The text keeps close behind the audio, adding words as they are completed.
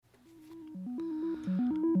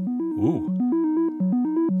Ooh.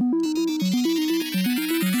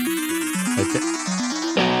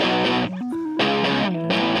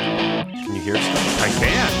 Can you hear stuff? I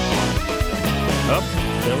can. Oh,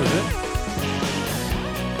 that was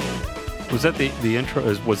it. Was that the intro?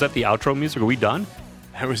 Was that the outro music? Are we done?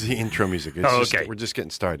 That was the intro music. Okay. We're just getting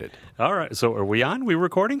started. All right. So are we on? We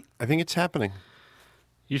recording? I think it's happening.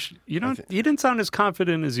 You didn't sound as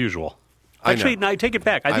confident as usual. I Actually, know. no, I take it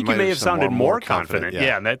back. I think you might may have have sounded sounded more more confident.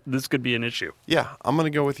 confident, yeah. And this could be an issue. Yeah, I'm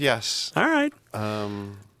going to go with yes. All right.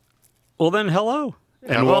 Well, then, hello.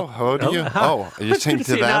 Hello to you. Oh, you're saying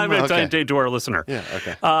to them? No, I'm going Okay. to our listener. Yeah,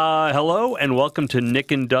 okay. Hello, and welcome to Nick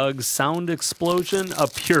and Doug's Sound Explosion, a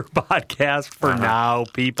pure podcast for now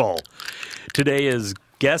people. Today is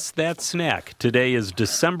Guess That Snack. Today is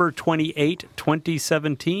December 28,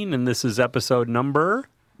 2017, and this is episode number...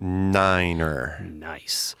 Niner.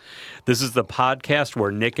 Nice. This is the podcast where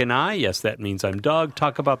Nick and I, yes, that means I'm Doug,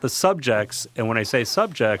 talk about the subjects. And when I say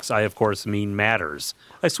subjects, I, of course, mean matters.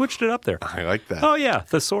 I switched it up there. I like that. Oh, yeah,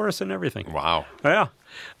 thesaurus and everything. Wow. Yeah.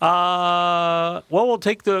 Well, we'll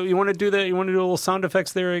take you want to do that? You want to do a little sound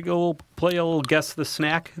effects there? We'll play a little Guess the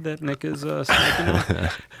Snack that Nick is snacking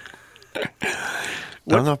on. I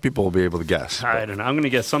don't know if people will be able to guess. I don't know. I'm going to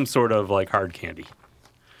guess some sort of like hard candy.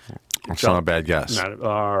 It's not a bad guess.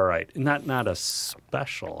 All right. Not a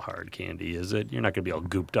special hard candy, is it? You're not going to be all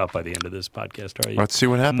gooped up by the end of this podcast, are you? Let's see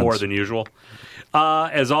what happens. More than usual.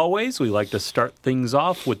 As always, we like to start things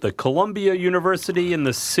off with the Columbia University in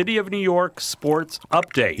the City of New York Sports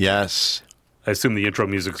Update. Yes. I assume the intro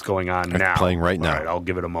music's going on now. Playing right now. All right, I'll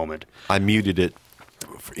give it a moment. I muted it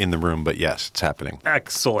in the room, but yes, it's happening.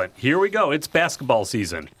 Excellent. Here we go. It's basketball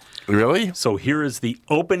season. Really? So here is the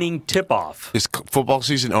opening tip-off. Is football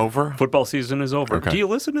season over? Football season is over. Okay. Do you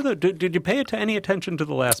listen to did you pay any attention to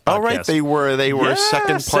the last podcast? Oh, right. They were Yes,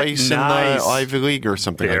 second place nice. in the Ivy League or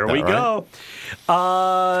something There like that, we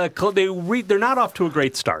right? go. They're not off to a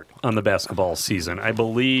great start on the basketball season. I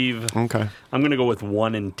believe Okay. I'm going to go with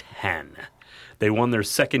 1-10. They won their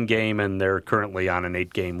second game, and they're currently on an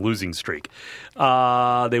 8-game losing streak. They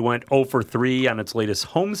went 0-3 on its latest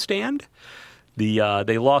homestand.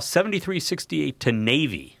 They lost 73-68 to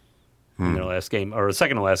Navy in their last game, or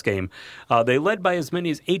second to last game. They led by as many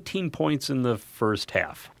as 18 points in the first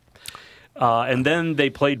half. And then they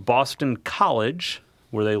played Boston College,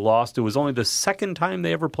 where they lost. It was only the second time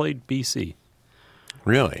they ever played BC.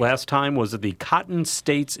 Really? Last time was at the Cotton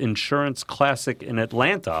States Insurance Classic in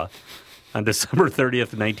Atlanta on December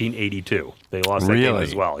 30th, 1982. They lost that game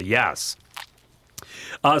as well. Yes.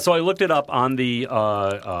 So I looked it up on the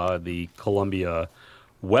Columbia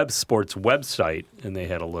Sports website, and they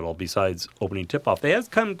had a little, besides opening tip-off, they had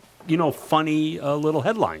kind of, funny little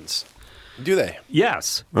headlines. Do they?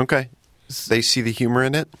 Yes. Okay. They see the humor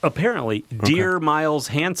in it? Apparently, Dear Miles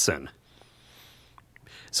Hansen.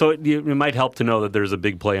 So it might help to know that there's a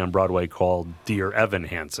big play on Broadway called Dear Evan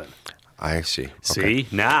Hansen. I see. See,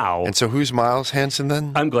 now... And so who's Miles Hansen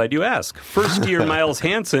then? I'm glad you asked. First-year Miles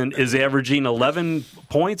Hansen is averaging 11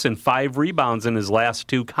 points and 5 rebounds in his last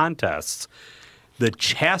 2 contests. The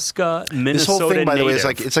Chaska, Minnesota This whole thing, by the way, is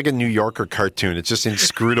native. it's like a New Yorker cartoon. It's just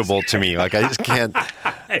inscrutable to me. Like I just can't.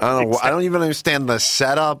 I don't know. I don't even understand the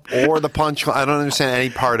setup or the punchline. I don't understand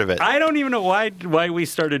any part of it. I don't even know why we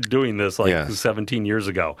started doing this 17 years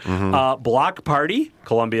ago. Block Party.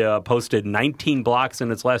 Columbia posted 19 blocks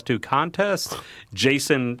in its last 2 contests.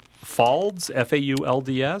 Jason Faulds,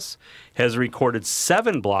 Faulds, has recorded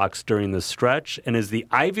 7 blocks during the stretch and is the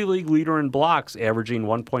Ivy League leader in blocks, averaging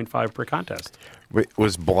 1.5 per contest. Wait,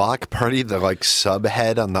 was Block Party the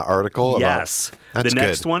subhead on the article? Yes. That's the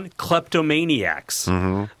next good. one, Kleptomaniacs.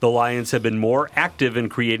 The Lions have been more active in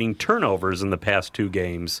creating turnovers in the past 2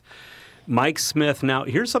 games. Mike Smith now,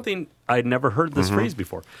 here's something I'd never heard this phrase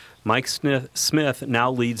before. Mike Smith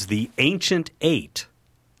now leads the Ancient 8,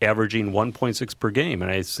 averaging 1.6 per game.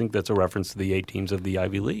 And I think that's a reference to the 8 teams of the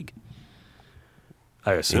Ivy League.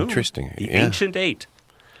 I assume. Interesting. The Yeah. Ancient 8.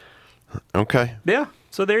 Okay. Yeah.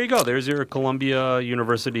 So there you go. There's your Columbia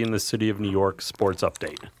University in the City of New York sports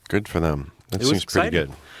update. Good for them. That It was seems pretty exciting.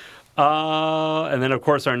 good. And then, of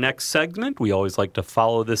course, our next segment, we always like to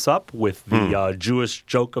follow this up with the Jewish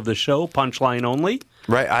joke of the show, punchline only.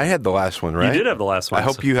 Right. I had the last one, right? You did have the last one. I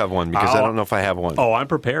hope you have one because I don't know if I have one. Oh, I'm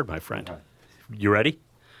prepared, my friend. You ready?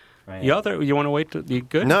 Right. You out there? You want to wait? You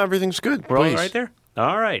good? No, everything's good. We're all Please. right there?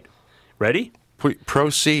 All right. Ready?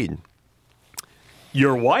 Proceed.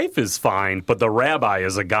 Your wife is fine, but the rabbi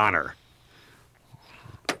is a goner.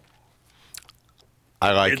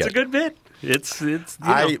 I like It's it. a good bit. It's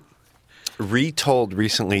I retold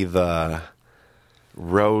recently the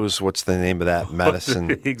Rose, what's the name of that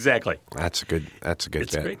medicine? Exactly. That's a good It's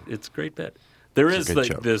bit. great. It's a great bit. There is a good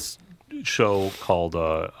joke. this show called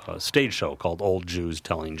a stage show called Old Jews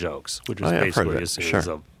Telling Jokes, which is Oh, yeah, I've heard of basically it. a series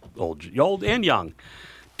Sure. of old and young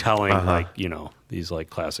telling these like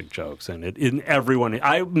classic jokes. And everyone,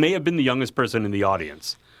 I may have been the youngest person in the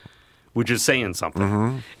audience, which is saying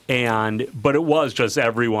something. But it was just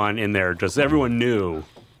everyone in there. Just everyone knew.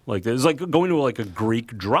 Like it was like going to like a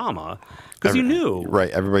Greek drama because you knew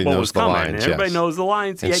Everybody what knows was the coming. lines. And everybody yes. knows the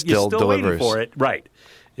lines. And Yet still you're still waiting delivers. for it. Right.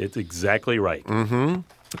 It's exactly right.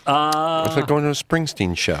 It's like going to a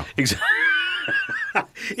Springsteen show.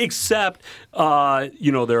 Except, there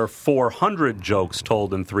are 400 jokes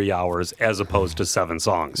told in 3 hours as opposed to 7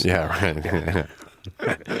 songs. Yeah, right.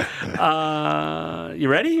 You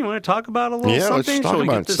ready? You want to talk about a little Yeah, let's something? talk Shall we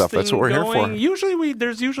about get this stuff. That's thing what we're here going? for.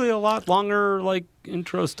 There's usually a lot longer like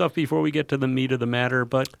intro stuff before we get to the meat of the matter.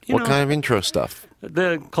 But What kind of intro stuff?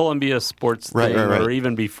 the Columbia sports Right, thing, right. or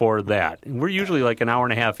even before that. We're usually like an hour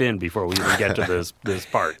and a half in before we even get to this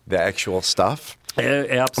part. The actual stuff?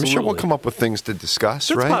 Absolutely. I'm sure we'll come up with things to discuss,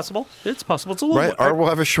 It's right? possible. It's possible. It's a little Right? Or we'll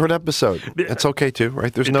have a short episode. That's okay, too,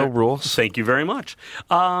 right? There's no rules. Thank you very much.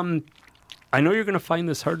 I know you're going to find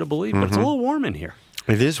this hard to believe, but it's a little warm in here.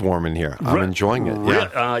 It is warm in here. I'm enjoying it,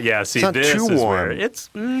 yeah. See, It's not this too is warm. where it's.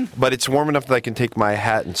 But it's warm enough that I can take my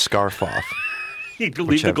hat and scarf off. You can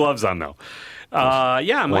leave the gloves on, though.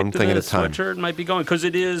 One thing at a time. Sweatshirt might be going because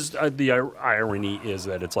it is. The irony is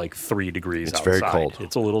that it's like 3 degrees It's outside. very cold.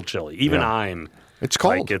 It's a little chilly. Even Yeah. I'm. It's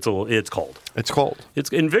cold. Like, it's cold. It's cold. It's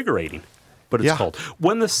invigorating, but it's Yeah. cold.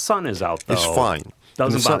 When the sun is out, though, It's fine.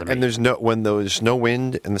 Doesn't And the sun- bother me. And when there's no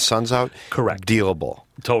wind and the sun's out, Correct. dealable.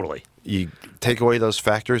 Totally. You take away those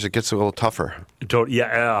factors, it gets a little tougher.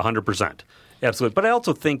 100%. Absolutely. But I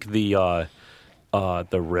also think the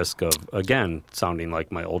risk of, again, sounding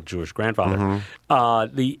like my old Jewish grandfather,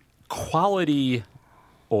 the quality,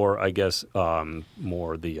 or I guess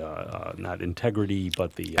more the, not integrity,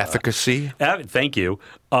 but the Efficacy? Thank you.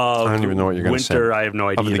 I don't even know what you're going to say. Winter, I have no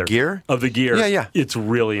idea Of the either. gear? Of the gear. Yeah, yeah. It's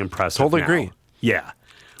really impressive. Totally now. agree. Yeah.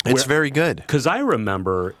 It's very good. Because I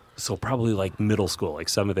remember, so probably like middle school, like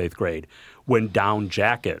 7th, 8th grade, when down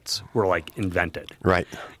jackets were like invented. Right.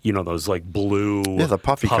 Those like blue, the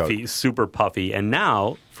puffy coat. super puffy. And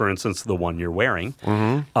now, for instance, the one you're wearing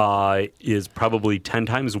is probably 10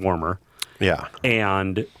 times warmer Yeah.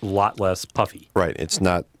 and a lot less puffy. Right. It's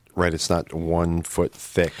not 1 foot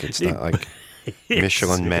thick. It's not like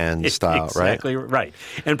Michelin Man style, Exactly right.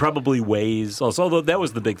 And probably weighs also, although that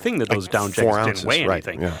was the big thing that those down 4 jackets ounces, didn't weigh right,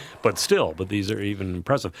 anything. yeah. But these are even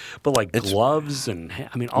impressive. But like gloves and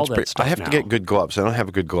all that stuff I have now. to get good gloves. I don't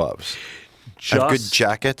have good gloves. I have good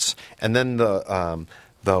jackets, and then the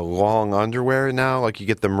long underwear now, like you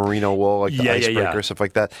get the merino wool, like the icebreaker, stuff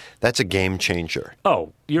like that. That's a game changer.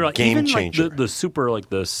 Oh, you're like Game even changer. like the super like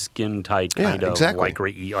the skin tight kind of exactly.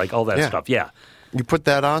 lycra, like all that Yeah. stuff. Yeah, You put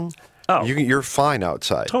that on, Oh. you're fine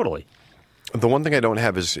outside. totally. The one thing I don't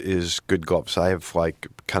have is good gloves. I have like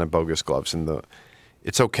kind of bogus gloves, and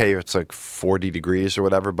it's okay if it's like 40 degrees or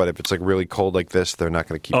whatever, but if it's like really cold like this, they're not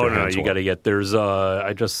going to keep Oh your no, hands you warm. got to get. There's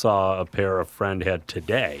I just saw a pair a friend had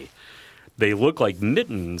today. They look like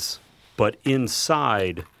mittens, but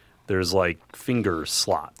inside there's like finger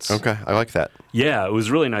slots. Okay, I like that. Yeah, it was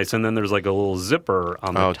really nice. And then there's like a little zipper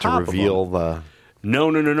on the Oh, top to reveal of them.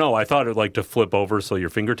 the... No. I thought it like to flip over so your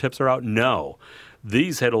fingertips are out. No,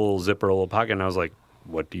 these had a little zipper, a little pocket, and I was like,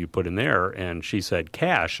 "What do you put in there?" And she said,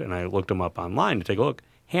 "Cash." And I looked them up online to take a look.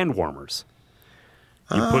 Hand warmers.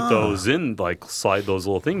 You put those in, like slide those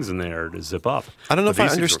little things in there to zip up. I don't know But if I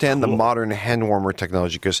these things were understand the cool. modern hand warmer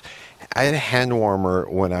technology, because I had a hand warmer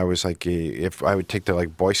when I was like, if I would take the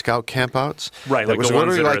like Boy Scout campouts. Right, that like was the ones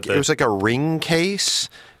literally that are like at the- it was like a ring case,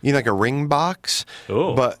 like a ring box,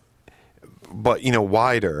 Oh. but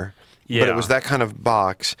wider. But Yeah. it was that kind of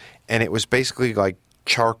box, and it was basically like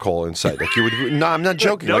charcoal inside. Like you would, no, I'm not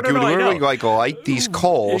joking. No, like you would I literally know. like light these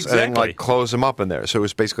coals and then Exactly. like close them up in there. So it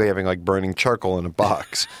was basically having like burning charcoal in a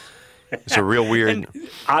box. It's a real weird. And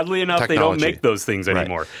oddly enough, they don't technology. make those things Right.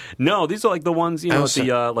 anymore. No, these are like the ones at also-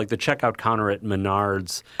 the like the checkout counter at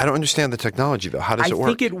Menards. I don't understand the technology though. How does it work? I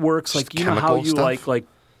think it works Just like how chemical you stuff? like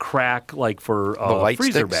crack like for light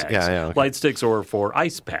freezer sticks? bags, Yeah, okay. light sticks, or for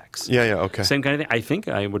ice packs. Yeah, okay. Same kind of thing. I think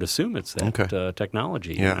I would assume it's that Okay.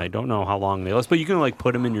 technology. Yeah. And I don't know how long they last, but you can like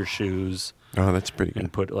put them in your shoes Oh, that's pretty good.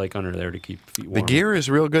 and put like under there to keep feet warm. The gear is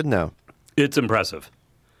real good now. It's impressive.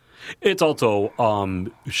 It's also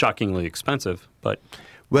shockingly expensive, but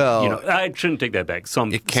Well, I shouldn't take that back. it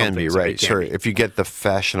some can be, things right? it can Sure. be. If you get the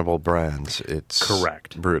fashionable brands, it's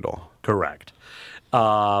Correct. brutal. Correct.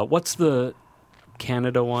 What's the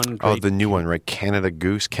Canada one. Oh, the new one, right? Canada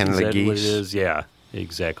Goose, Canada Geese. What it is? Yeah,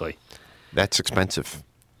 exactly. That's expensive.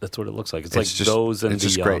 That's what it looks like. It's like just, those and it's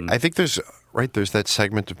just great. I think there's that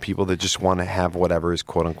segment of people that just want to have whatever is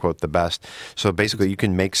quote unquote the best. So basically, you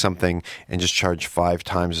can make something and just charge 5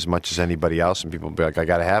 times as much as anybody else, and people will be like, "I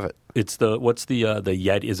got to have it." It's what's the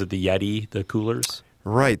Yeti? Is it the Yeti? The coolers?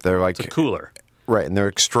 Right. They're like it's a cooler. Right, and they're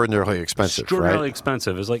extraordinarily expensive. Extraordinarily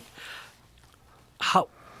expensive. It's like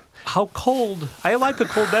how cold? I like a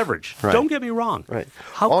cold beverage. Right. Don't get me wrong. Right.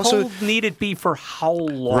 How cold need it be for how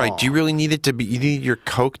long? Right. Do you really need it to be? You need your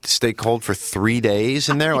Coke to stay cold for 3 days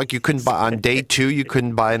in there? Like you couldn't buy on day 2. You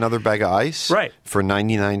couldn't buy another bag of ice. Right. For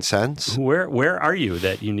 99 cents. Where are you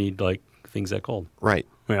that you need like things that cold? Right.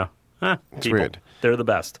 Yeah. It's weird. They're the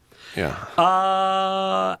best.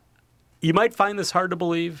 Yeah. You might find this hard to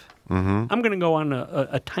believe. Mm-hmm. I'm going to go on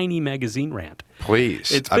a tiny magazine rant.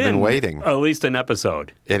 Please. I've been waiting. At least an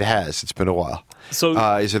episode. It has. It's been a while.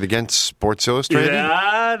 So, is it against Sports Illustrated?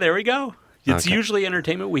 Yeah, there we go. It's usually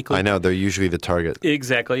Entertainment Weekly. I know. They're usually the target.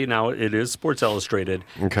 Exactly. Now, it is Sports Illustrated.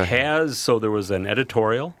 Okay. So there was an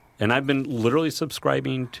editorial, and I've been literally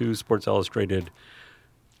subscribing to Sports Illustrated.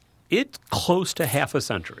 It's close to half a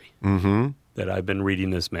century that I've been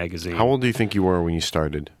reading this magazine. How old do you think you were when you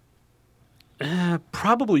started?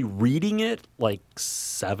 Probably reading it like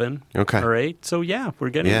 7 or 8. So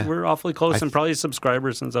we're awfully close, and probably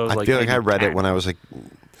subscribers since I was I feel like I read it when I was like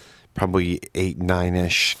probably 8,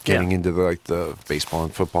 9-ish, getting into the baseball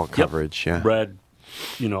and football coverage. Yep. Yeah, read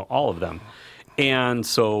all of them, and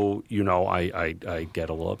so I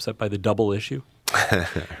get a little upset by the double issue.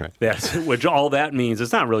 Right. That's which all that means.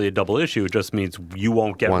 It's not really a double issue. It just means you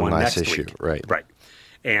won't get one less next issue. week. Right.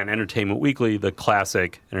 And Entertainment Weekly, the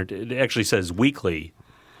classic, it actually says weekly.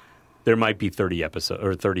 There might be 30 episodes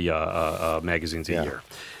or 30 magazines a year.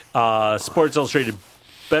 Sports Illustrated,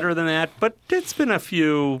 better than that, but it's been a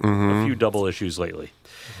few double issues lately.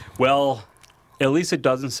 Well, at least it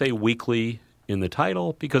doesn't say weekly in the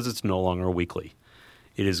title because it's no longer weekly.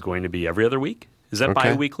 It is going to be every other week. Is that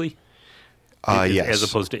bi-weekly? Yes. As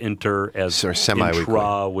opposed to semi-weekly.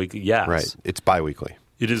 Intra-weekly. Yes. Right. It's bi-weekly.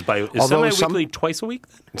 It is semi-weekly twice a week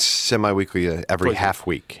then? It's semi-weekly every half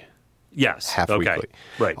week. Yes. Half weekly.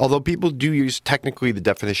 Right. Although people do use, technically the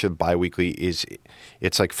definition of bi-weekly is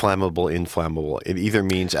it's like flammable, inflammable. It either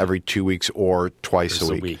means every 2 weeks or twice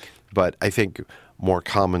a week. But I think more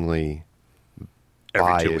commonly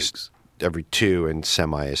every 2 weeks. Every 2 and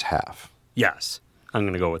semi is half. Yes. I'm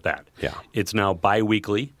going to go with that. Yeah. It's now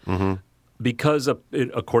bi-weekly because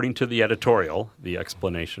according to the editorial, the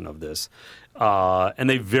explanation of this, and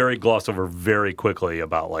they very gloss over very quickly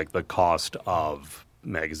about like the cost of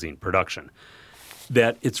magazine production,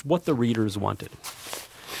 that it's what the readers wanted.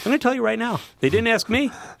 I'm going to tell you right now, they didn't ask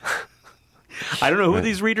me. I don't know who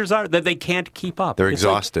these readers are, that they can't keep up. They're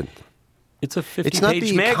exhausted. It's a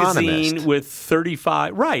 50-page magazine with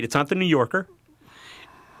 35. Right. It's not the New Yorker.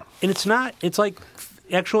 And it's not. It's like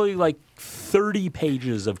actually like 30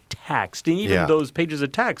 pages of text. And even those pages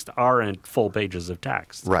of text aren't full pages of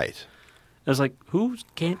text. Right. I was like, who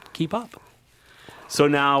can't keep up? So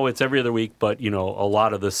now it's every other week, but, a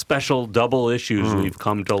lot of the special double issues we've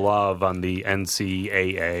come to love on the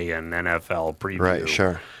NCAA and NFL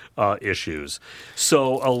preview issues.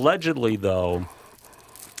 So allegedly, though,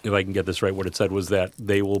 if I can get this right, what it said was that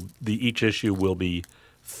each issue will be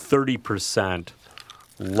 30%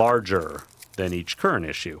 larger than each current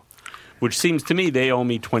issue, which seems to me they owe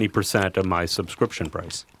me 20% of my subscription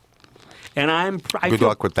price. And I feel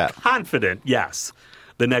luck with that. Confident, yes,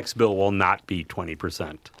 the next bill will not be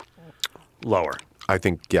 20% lower. I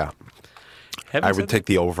think, I would take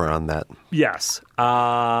the over on that. Yes,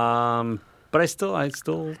 but I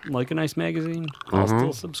still like a nice magazine. I'll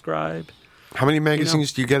still subscribe. How many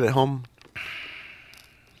magazines do you get at home?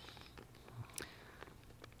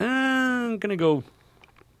 I'm gonna go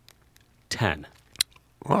 10.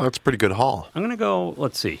 Well, that's a pretty good haul. I'm going to go,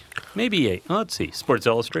 let's see, maybe 8. Let's see. Sports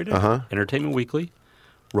Illustrated, Entertainment Weekly,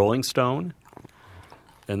 Rolling Stone,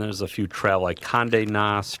 and there's a few travel, like Condé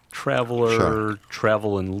Nast, Traveler,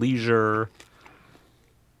 Travel and Leisure.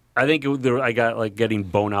 I think I got like getting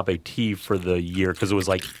Bon Appetit for the year because it was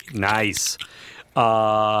like nice.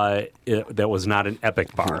 That was not an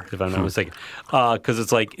Epic bar, if I'm not mistaken, because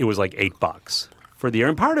it was like $8 for the year.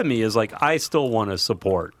 And part of me is like, I still want to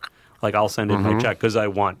support. Like, I'll send in my check because I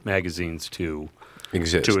want magazines to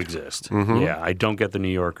exist. Yeah, I don't get the New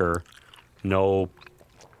Yorker. No.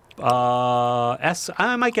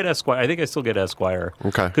 I might get Esquire. I think I still get Esquire.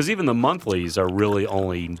 Okay. Because even the monthlies are really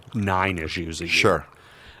only 9 issues a year. Sure.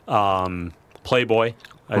 Playboy,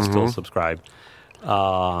 I still subscribe.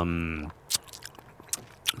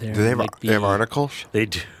 Do they have articles? They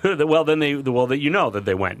do. Well, then that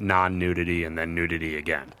they went non-nudity and then nudity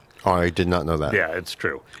again. Oh, I did not know that. Yeah, it's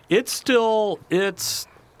true. It's still it's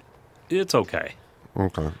okay.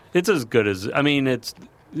 Okay. It's as good as it's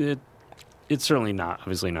certainly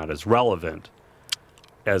obviously not as relevant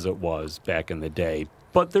as it was back in the day,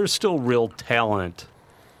 but there's still real talent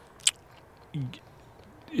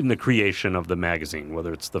in the creation of the magazine,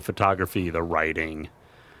 whether it's the photography, the writing.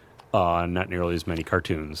 Not nearly as many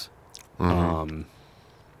cartoons. Mm-hmm.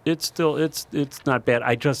 It's still it's not bad.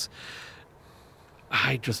 I just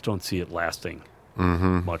don't see it lasting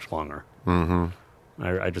much longer. Mm-hmm.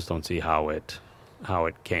 I just don't see how it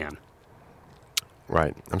can.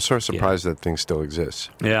 Right. I'm sort of surprised that thing still exists.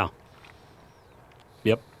 Yeah.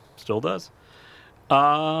 Yep. Still does.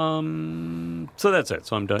 So that's it.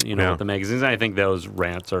 So I'm done. With the magazines. I think those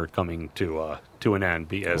rants are coming to an end.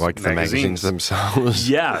 Because like the magazines themselves.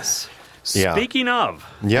 Yes. Yeah. Speaking of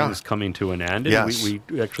things coming to an end, yes. we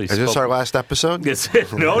actually Is this our last episode?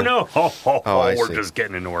 No. I we're see. just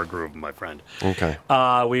getting into our groove, my friend. Okay.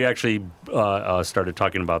 We actually started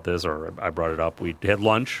talking about this, or I brought it up. We had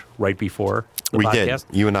lunch right before the podcast.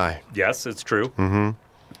 Did. You and I. Yes, it's true. Mm-hmm.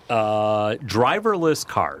 Driverless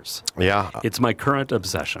cars. Yeah. It's my current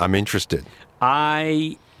obsession. I'm interested.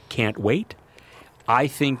 I can't wait. I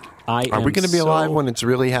think Are we going to be alive when it's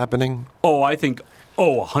really happening? I think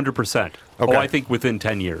 100%. Okay. I think within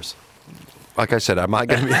 10 years. Like I said, I'm not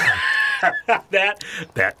going to be...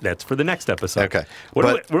 That's for the next episode. Okay.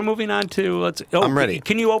 We're moving on to... I'm ready.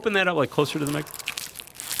 Can you open that up closer to the mic?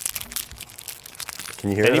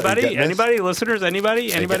 Can you hear Anybody? Anybody? Listeners? Anybody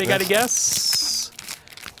got a guess?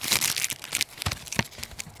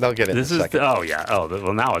 They'll get it in a second.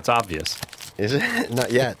 Well, now it's obvious. Is it?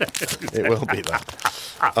 Not yet. It will be, though.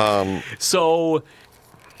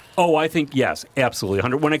 I think, yes, absolutely.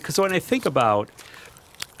 100. When I think about...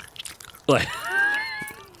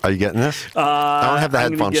 Are you getting this? I don't have the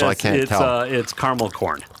headphones, so I can't tell. It's caramel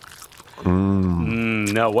corn.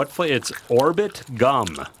 No, what flavor? It's Orbit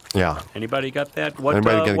gum. Yeah. Anybody got that? Anybody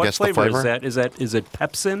gonna guess flavor the flavor? is that? Is it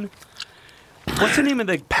Pepsin? What's the name of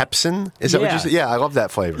the... Pepsin? Is that what you said? Yeah, I love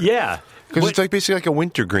that flavor. Yeah. Because it's basically like a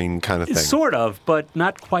wintergreen kind of thing. Sort of, but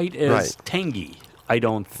not quite as tangy, I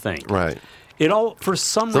don't think. Right. For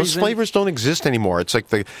some reason... Those flavors don't exist anymore. It's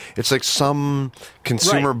like some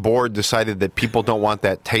consumer board decided that people don't want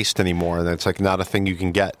that taste anymore, and it's like not a thing you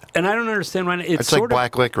can get. And I don't understand why... It's like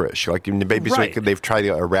black licorice. Like maybe they've tried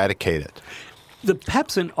to eradicate it. The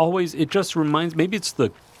Pepsin always... It just reminds... Maybe it's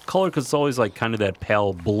the color, because it's always like kind of that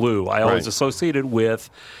pale blue. I always associate it with...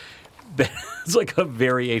 It's like a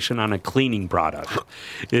variation on a cleaning product.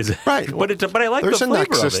 Right. But I like the flavor of it. There's a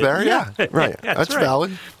nexus there, yeah. Right. That's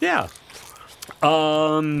valid. Yeah.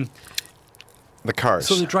 The cars.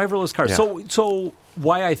 So the driverless cars. Yeah. So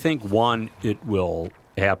why I think, one, it will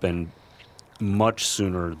happen much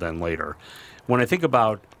sooner than later. When I think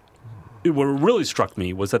about what really struck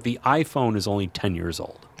me was that the iPhone is only 10 years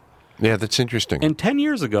old. Yeah, that's interesting. And 10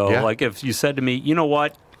 years ago, like if you said to me, you know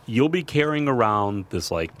what, you'll be carrying around this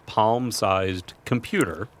like palm-sized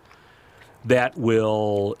computer that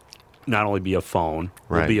will not only be a phone,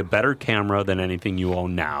 will be a better camera than anything you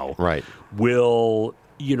own now. Right. Will,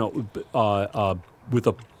 with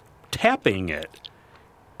tapping it,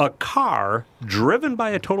 a car driven by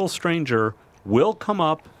a total stranger will come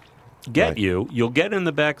up, get you. You'll get in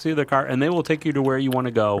the backseat of the car, and they will take you to where you want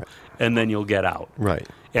to go, and then you'll get out. Right.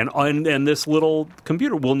 And this little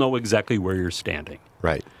computer will know exactly where you're standing.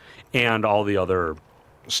 Right. And all the other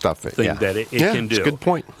stuff that it can do. That's a good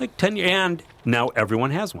point. Like 10 years, and now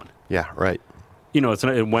everyone has one. Yeah, right.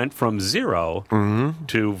 It went from zero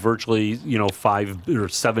to virtually, 5 or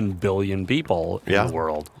 7 billion people in the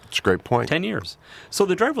world. It's a great point. 10 years. So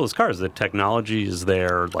the driverless cars, the technology is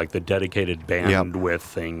there, like the dedicated bandwidth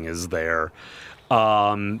thing is there.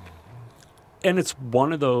 And it's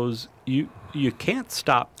one of those, you can't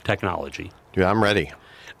stop technology. Yeah, I'm ready.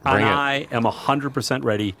 I am 100%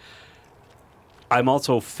 ready. I'm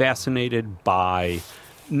also fascinated by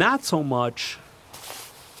not so much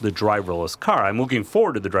the driverless car. I'm looking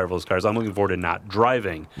forward to the driverless cars. I'm looking forward to not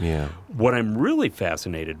driving. Yeah. What I'm really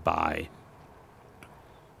fascinated by,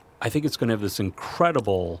 I think it's going to have this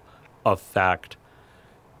incredible effect,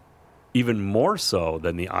 even more so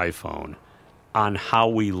than the iPhone, on how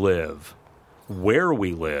we live, where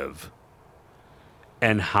we live,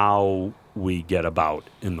 and how we get about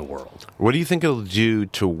in the world. What do you think it'll do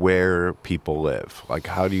to where people live? Like,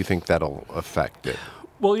 how do you think that'll affect it?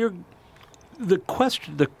 Well, the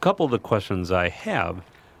couple of the questions I have,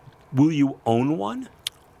 will you own one?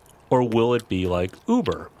 Or will it be like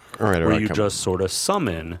Uber, where you just sort of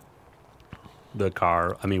summon the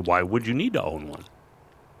car. I mean, why would you need to own one?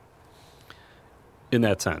 In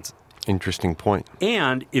that sense. Interesting point.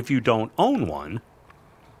 And if you don't own one,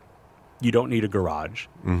 you don't need a garage.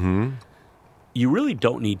 Mm-hmm. You really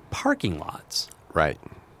don't need parking lots. Right.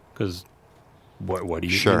 Because what do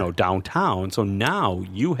you, downtown. So now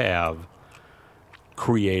you have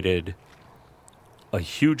created a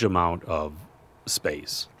huge amount of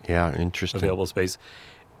space. Yeah, interesting. Available space.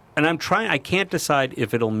 And I can't decide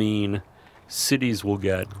if it'll mean cities will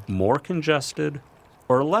get more congested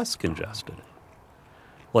or less congested.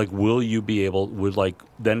 Like, will you be able,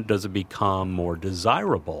 then does it become more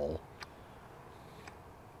desirable?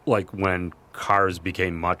 Like when cars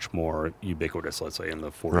became much more ubiquitous, let's say in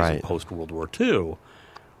the 40s and post-World War II,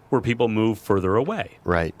 where people moved further away.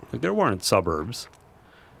 Right. Like there weren't suburbs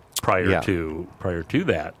prior to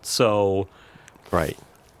that. So, right.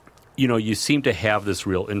 You seem to have this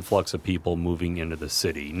real influx of people moving into the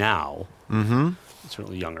city now. Mm-hmm.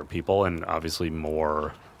 Certainly younger people, and obviously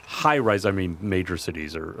more high-rise. I mean, major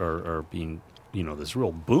cities are being, this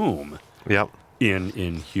real boom. Yep.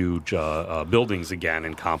 In huge buildings again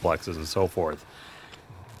and complexes and so forth.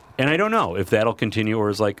 And I don't know if that'll continue or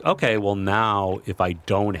is like, okay, well now if I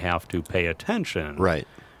don't have to pay attention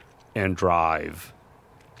and drive,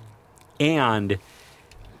 and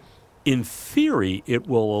in theory it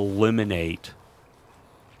will eliminate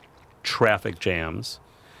traffic jams,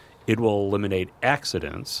 it will eliminate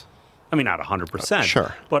accidents. I mean, not 100%,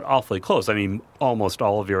 sure, but awfully close. I mean, almost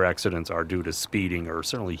all of your accidents are due to speeding or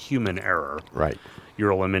certainly human error. Right.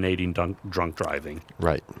 You're eliminating drunk driving.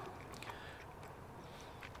 Right.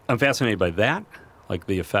 I'm fascinated by that, like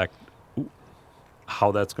the effect,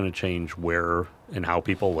 how that's going to change where and how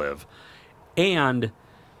people live, and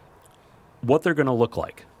what they're going to look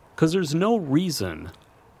like. Because there's no reason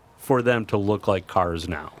for them to look like cars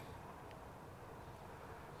now.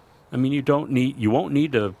 I mean, you won't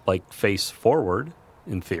need to face forward,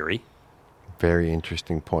 in theory. Very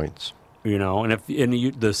interesting points. And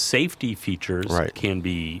the safety features can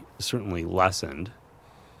be certainly lessened.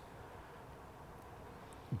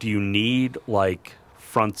 Do you need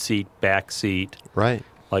front seat, back seat? Right.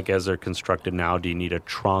 Like as they're constructed now, do you need a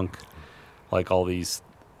trunk? Like all these.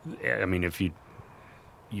 I mean, if you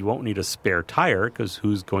won't need a spare tire because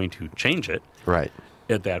who's going to change it? Right.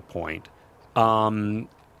 At that point.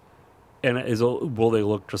 And will they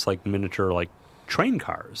look just like miniature, train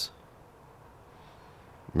cars?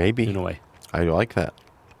 Maybe. In a way. I like that.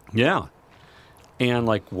 Yeah. And,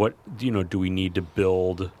 what, do we need to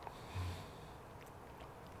build,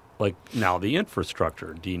 now the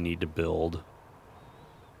infrastructure? Do you need to build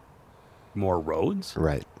more roads?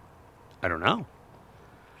 Right. I don't know.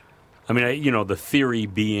 I mean, the theory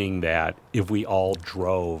being that if we all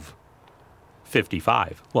drove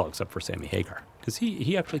 55, well, except for Sammy Hagar. Because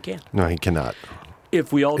he actually can't. No, he cannot.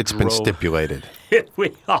 If we all It's been stipulated. If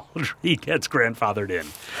we all, he gets grandfathered in.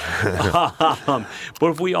 But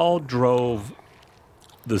if we all drove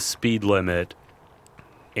the speed limit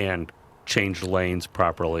and changed lanes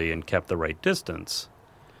properly and kept the right distance,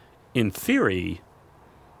 in theory,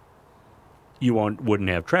 you wouldn't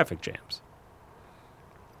have traffic jams.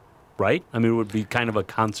 Right? I mean, it would be kind of a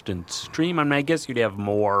constant stream. I mean, I guess you'd have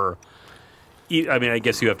more. I mean, I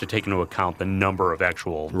guess you have to take into account the number of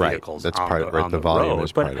actual vehicles That's on part the, of on the the volume road.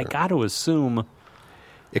 is part but of I it. got to assume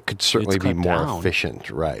it could certainly be more down. efficient,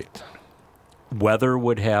 right? Weather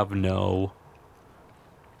would have no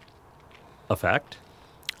effect.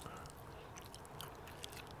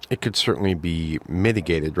 It could certainly be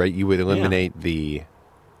mitigated, right? You would eliminate the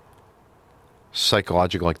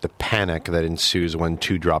psychological, the panic that ensues when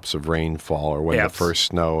 2 drops of rain fall or when the first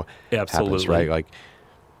snow happens, right?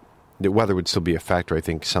 The weather would still be a factor, I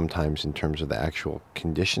think, sometimes in terms of the actual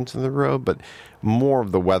conditions of the road, but more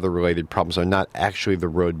of the weather-related problems are not actually the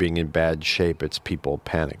road being in bad shape, it's people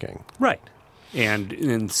panicking. Right.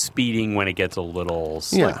 And speeding when it gets a little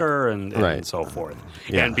slicker and so forth.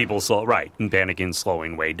 Yeah. And people and panicking,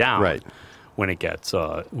 slowing way down when it gets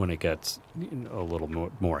a little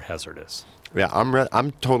more hazardous. Yeah,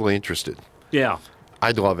 I'm totally interested. Yeah.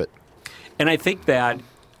 I'd love it. And I think that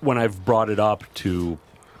when I've brought it up to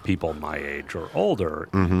people my age or older,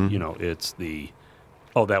 it's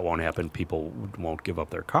that won't happen. People won't give up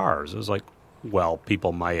their cars. It was like, well,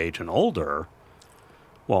 people my age and older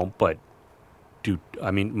won't, but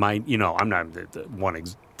I'm not one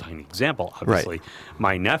tiny example, obviously. Right.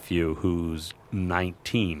 My nephew, who's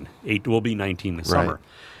 19, will be 19 this summer,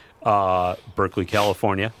 Berkeley,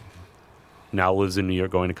 California, now lives in New York,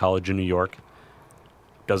 going to college in New York,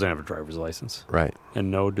 doesn't have a driver's license. Right. And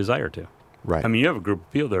no desire to. Right. I mean, you have a group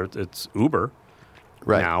of people there. It's Uber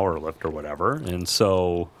now or Lyft or whatever. And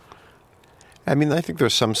so I mean, I think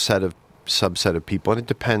there's some subset of people, and it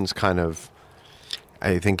depends kind of.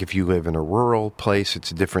 I think if you live in a rural place, it's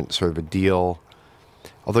a different sort of a deal.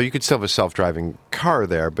 Although you could still have a self-driving car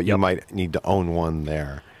there, but you might need to own one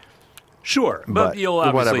there. Sure, but you'll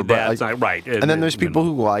obviously that's not right. And then there's people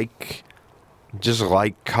who just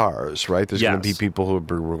like cars, right? There's going to be people who would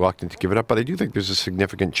be reluctant to give it up, but I do think there's a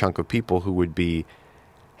significant chunk of people who would be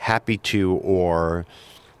happy to, or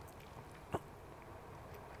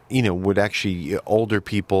would actually, older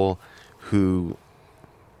people who,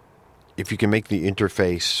 if you can make the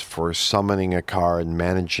interface for summoning a car and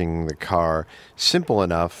managing the car simple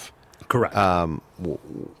enough, correct,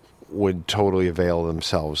 would totally avail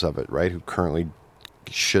themselves of it, right? Who currently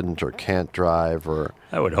shouldn't or can't drive, or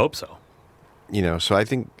I would hope so. So I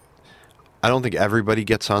don't think everybody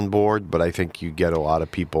gets on board, but I think you get a lot of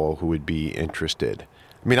people who would be interested.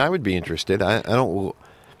 I mean, I would be interested. I don't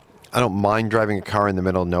mind driving a car in the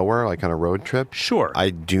middle of nowhere, like on a road trip. Sure.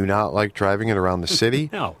 I do not like driving it around the city.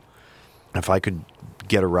 No. If I could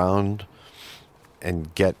get around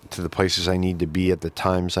and get to the places I need to be at the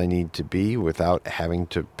times I need to be without having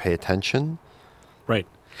to pay attention. Right.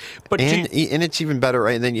 But and it's even better,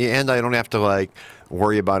 right? And I don't have to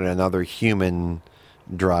worry about another human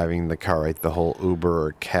driving the car, right? The whole Uber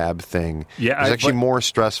or cab thing. Yeah, it's actually more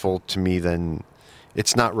stressful to me than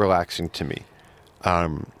it's not relaxing to me.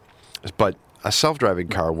 But a self-driving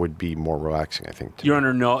car would be more relaxing, I think.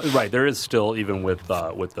 Right. There is still, even with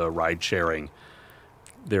the ride sharing,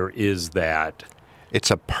 there is that. It's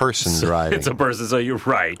a person driving. It's a person, so you're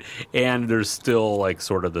right. And there's still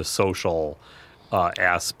sort of the social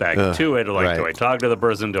aspect to it. Right. Do I talk to the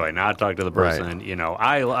person? Do I not talk to the person? Right.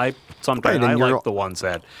 I sometimes I like the ones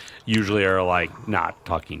that usually are not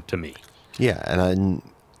talking to me. Yeah, and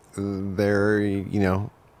they're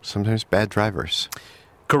sometimes bad drivers.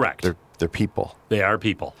 Correct. They're people. They are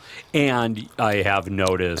people. And I have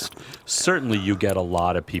noticed, certainly you get a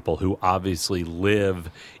lot of people who obviously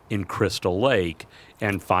live in Crystal Lake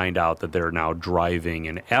and find out that they're now driving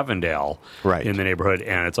in Avondale in the neighborhood.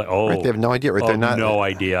 And it's they have no idea. Right? They're not, no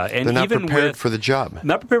idea. And they're not even prepared for the job.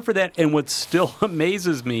 Not prepared for that. And what still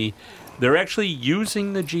amazes me, they're actually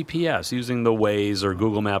using the GPS, using the Waze or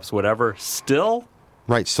Google Maps, whatever, still.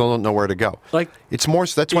 Right, still don't know where to go. It's more.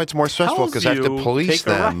 That's why it's more stressful, because I have to police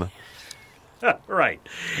them. Right.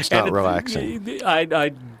 It's not relaxing.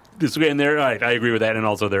 I disagree. And I agree with that. And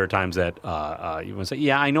also there are times that you want to say,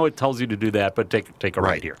 yeah, I know it tells you to do that, but take a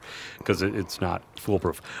right here, because it's not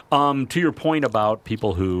foolproof. To your point about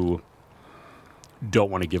people who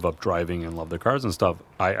don't want to give up driving and love their cars and stuff,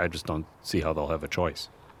 I just don't see how they'll have a choice.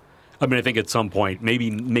 I mean, I think at some point, maybe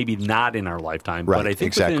not in our lifetime, but I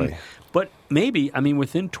think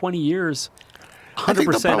within 20 years,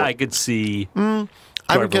 100% I could see.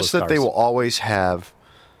 I would guess that they will always have,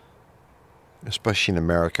 especially in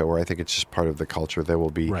America, where I think it's just part of the culture, there will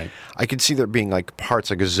be. Right. I could see there being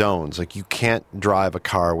parts, zones. You can't drive a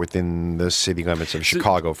car within the city limits of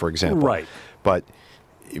Chicago, for example. Right. But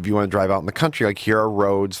if you want to drive out in the country, here are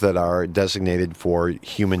roads that are designated for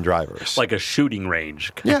human drivers. Like a shooting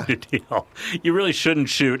range kind of deal. You really shouldn't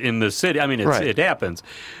shoot in the city. I mean, it happens.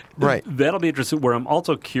 Right. That'll be interesting. Where I'm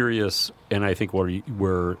also curious, and I think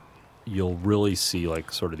where you'll really see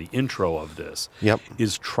sort of the intro of this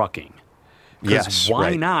is trucking. Yes.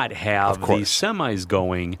 Why not have these semis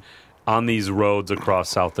going on these roads across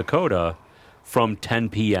South Dakota from 10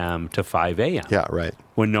 p.m. to 5 a.m.? Yeah, right.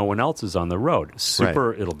 When no one else is on the road.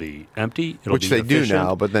 It'll be empty. Which they do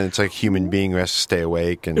now, but then it's a human being who has to stay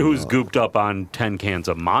awake. And who's gooped up on 10 cans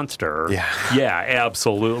of Monster. Yeah. Yeah,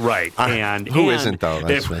 absolutely. Right. Who isn't, though?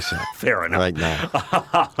 That's fair enough. Right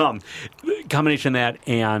now. Combination of that,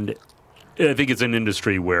 and I think it's an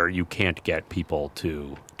industry where you can't get people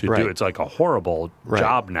to do it. It's a horrible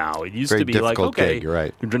job now. It used Very to be difficult gig, you're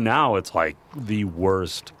right. Now it's the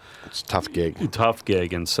worst. It's a tough gig. Tough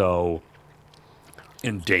gig, and so...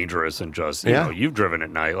 and dangerous, and just, you've driven at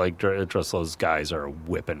night. Just those guys are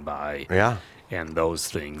whipping by. Yeah. And those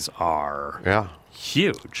things are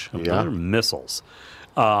huge. They're missiles.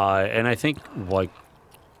 And I think,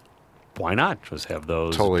 why not just have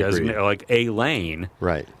those designated, a lane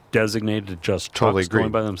designated to just trucks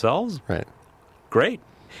going by themselves? Right. Great.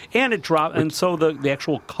 And it dropped, and so the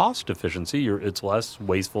actual cost efficiency, it's less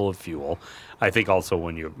wasteful of fuel. I think also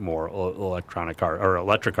when you more electric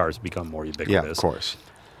cars become more ubiquitous. Yeah, of course.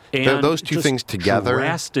 And those two things together,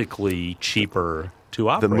 drastically cheaper to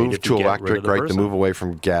operate. The move to electric, the move away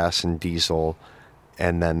from gas and diesel,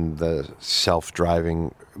 and then the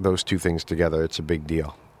self-driving. Those two things together, it's a big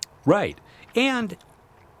deal. Right, and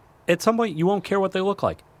at some point you won't care what they look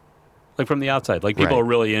like. Like from the outside. Like people are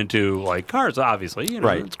really into like cars, obviously.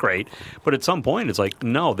 It's great. But at some point, it's like,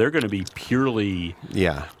 no, they're going to be purely,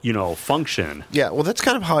 function. Yeah, well, that's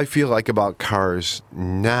kind of how I feel like about cars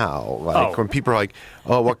now. Like when people are like,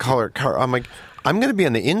 oh, what color car? I'm like, I'm going to be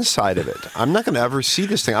on the inside of it. I'm not going to ever see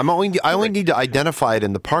this thing. I only need to identify it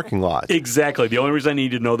in the parking lot. Exactly. The only reason I need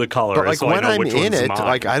to know the color is so when I know which I'm in it, mine.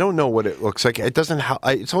 like I don't know what it looks like. It doesn't.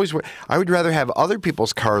 It's always. I would rather have other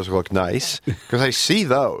people's cars look nice because I see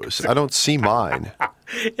those. I don't see mine.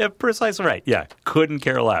 Yeah, precisely right. Yeah, couldn't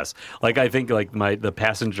care less. Like I think like the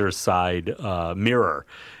passenger side mirror,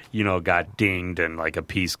 got dinged and like a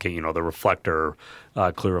piece came, the reflector.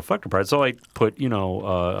 Clear reflector part. So I put,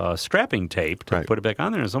 strapping tape to put it back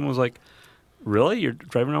on there. And someone was like, really? You're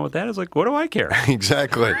driving around with that? It's like, what do I care?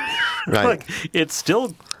 Exactly. Right. Like, it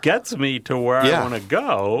still gets me to where I want to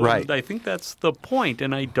go. Right. And I think that's the point,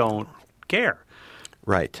 and I don't care.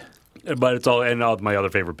 Right. But it's all, and my other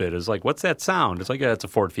favorite bit is like, what's that sound? It's like, it's a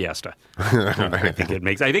Ford Fiesta. I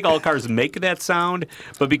think all cars make that sound,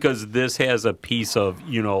 but because this has a piece of,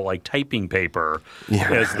 like typing paper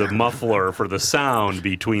as the muffler for the sound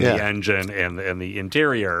between the engine and the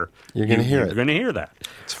interior, you're going to hear it. You're going to hear that.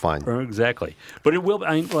 It's fine. Exactly. But it will.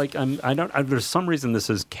 There's some reason this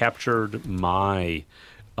has captured my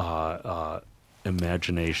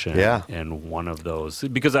imagination. Yeah. And one of those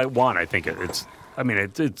because I think it's. I mean,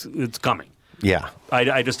 it's coming. Yeah.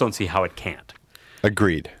 I just don't see how it can't.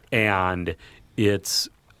 Agreed. And it's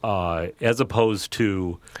as opposed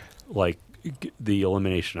to like the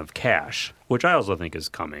elimination of cash, which I also think is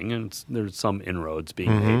coming, and there's some inroads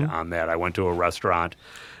being made on that. I went to a restaurant.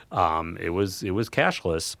 It was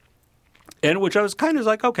cashless. And which I was kind of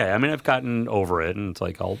like, okay, I mean, I've gotten over it, and it's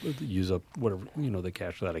like I'll use up whatever, the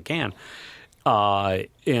cash that I can.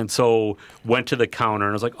 And so went to the counter,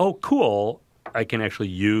 and I was like, oh, cool. I can actually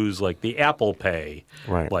use like the Apple Pay,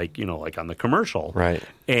 like on the commercial,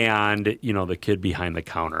 and the kid behind the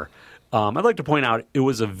counter. I'd like to point out it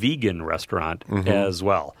was a vegan restaurant as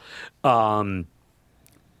well.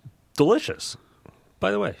 Delicious,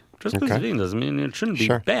 by the way. Just because it's vegan doesn't mean it shouldn't be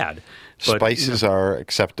bad. But, spices are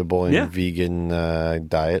acceptable in vegan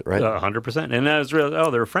diet, right? 100%. And I was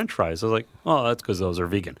real. They're French fries. I was like, oh, that's because those are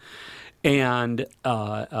vegan. And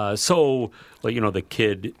so, like, the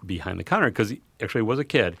kid behind the counter, because he actually was a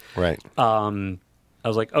kid. Right. I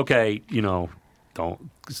was like, okay,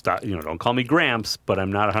 don't stop, don't call me Gramps, but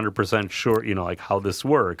I'm not 100% sure, like how this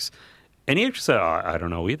works. And he actually said, I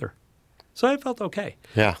don't know either. So I felt okay.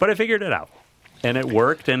 Yeah. But I figured it out. And it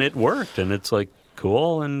worked, and it's like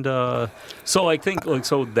cool. And so I think,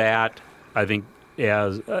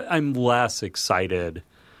 as I'm less excited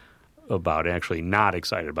about, actually not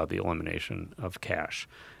excited about the elimination of cash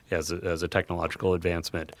as a technological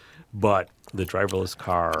advancement, but the driverless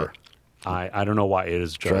car, I don't know why it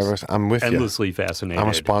is just I'm with endlessly fascinating. I'm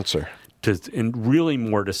a sponsor. And really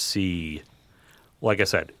more to see, like I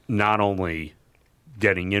said, not only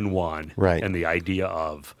getting in one and the idea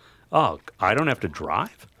of, I don't have to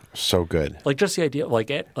drive. So good. Like just the idea,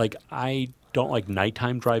 I don't like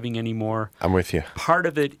nighttime driving anymore. I'm with you. Part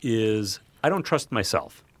of it is I don't trust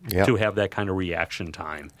myself to have that kind of reaction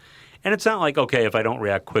time. And it's not like, okay, if I don't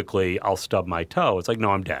react quickly, I'll stub my toe. It's like, no,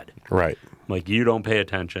 I'm dead. Right. Like, you don't pay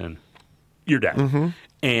attention, you're dead.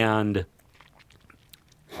 And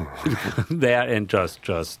that, and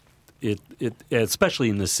just it, especially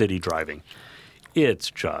in the city driving,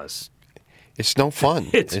 it's no fun.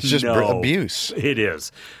 It's just abuse. It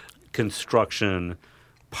is. Construction,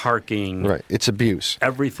 parking. Right. It's abuse.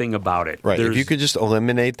 Everything about it. Right. If you could just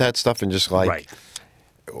eliminate that stuff and just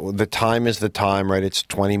the time is the time, right? It's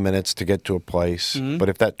 20 minutes to get to a place. But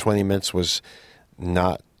if that 20 minutes was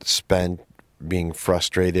not spent being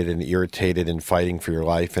frustrated and irritated and fighting for your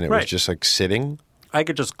life, and it was just like sitting, I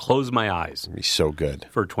could just close my eyes. It'd be so good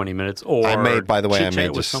for 20 minutes. Or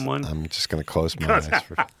with someone. I'm just going to close my eyes.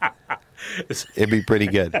 It'd be pretty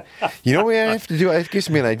good. You know what we have to do? It gives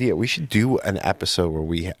me an idea. We should do an episode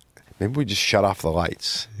where maybe we just shut off the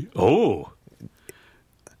lights. Oh.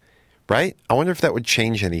 Right? I wonder if that would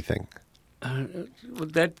change anything.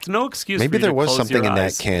 That's no excuse. Maybe there was something in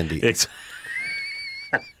that candy.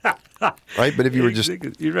 Right? But if you were just...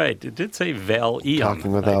 You're right. It did say Valium.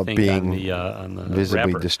 Talking without being on the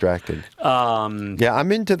visibly wrapper. Distracted. Yeah,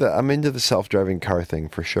 I'm into the self-driving car thing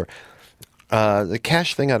for sure. The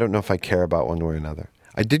cash thing, I don't know if I care about one way or another.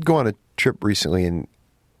 I did go on a trip recently and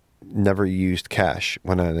never used cash.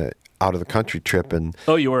 Went on an out-of-the-country trip and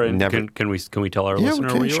you were in... Can we tell our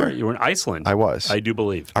listener where you were? You were in Iceland. I was. I do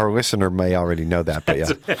believe. Our listener may already know that, but yeah.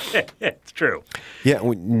 It's true. Yeah,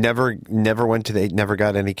 we never went to never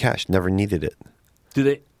got any cash. Never needed it.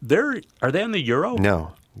 Are they on the euro?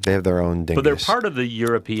 No. They have their own dingus. But they're part of the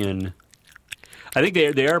European. I think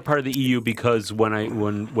they are part of the EU because when I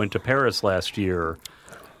went to Paris last year,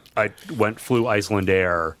 I flew Iceland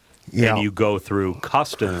Air, and you go through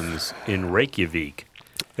customs in Reykjavik,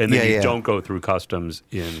 and then you don't go through customs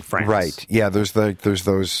in France. Right. Yeah. There's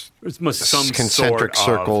those some concentric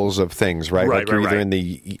circles of things. Right. Like you're either in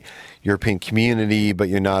the European community, but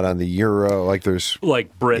you're not on the euro. Like there's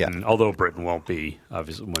like Britain, although Britain won't be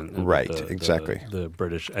obviously when exactly the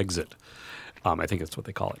British exit. I think that's what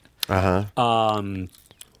they call it.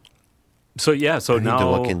 So I need to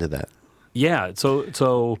look into that. Yeah.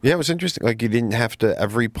 So yeah, it was interesting. Like you didn't have to.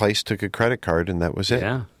 Every place took a credit card, and that was it.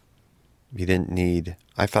 Yeah. You didn't need.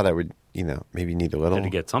 I thought I would. Maybe need a little. Had to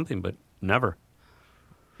get something, but never.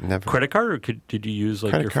 Never. Credit card, or did you use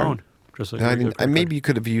like your phone? Just like maybe you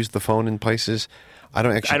could have used the phone in places. I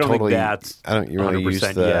don't actually. I don't totally. Think that's. I don't really use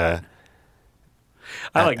the. Yeah.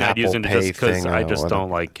 I like not using it just because I just whatever.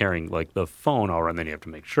 don't like carrying like the phone over, and then you have to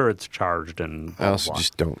make sure it's charged. And blah, I also blah.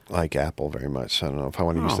 just don't like Apple very much. I don't know if I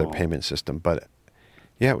want to use their payment system, but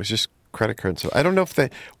yeah, it was just credit card. So I don't know if they.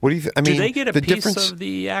 What do you? Do they get a piece of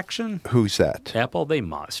the action? Who's that? Apple. They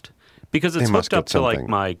must because it's hooked up to like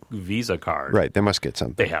my Visa card. Right. They must get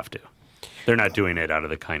something. They have to. They're not doing it out of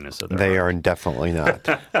the kindness of their They heart. are definitely not.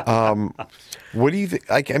 What do you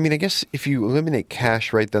think? I mean, I guess if you eliminate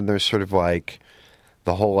cash, right, then there's sort of like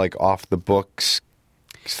the whole like off the books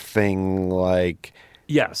thing, like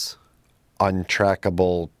yes,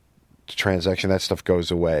 untrackable transaction. That stuff goes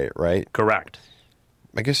away, right? Correct.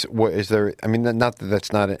 I guess what is there? I mean, not that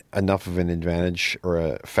that's not enough of an advantage or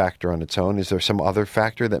a factor on its own. Is there some other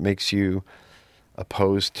factor that makes you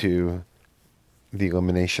opposed to the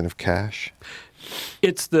elimination of cash?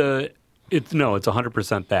 It's 100%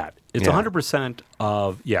 that. It's 100%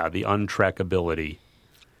 of the untrackability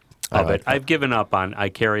of it. I've given up on. I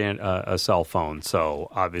carry a cell phone, so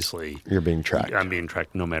obviously you're being tracked. I'm being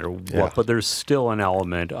tracked no matter what. But there's still an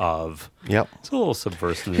element of it's a little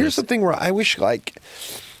subversive. Here's the thing where I wish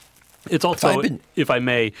it's also if I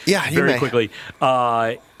may very quickly.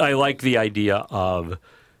 I like the idea of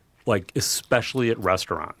like especially at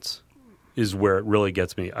restaurants is where it really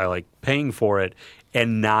gets me. I like paying for it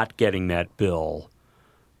and not getting that bill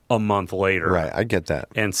a month later. Right, I get that.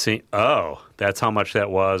 And see, that's how much that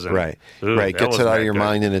was. And, right. Gets it out of your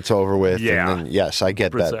mind and it's over with. Yeah. And then, yes, I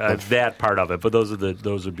get that. That part of it. But those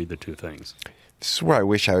would be the two things. This is where I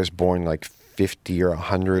wish I was born like 50 or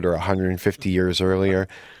 100 or 150 years earlier,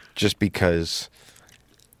 just because,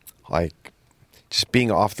 like, just being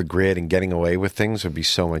off the grid and getting away with things would be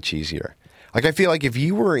so much easier. Like, I feel like if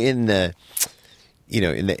you were in the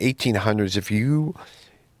 1800s, if you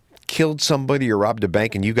killed somebody or robbed a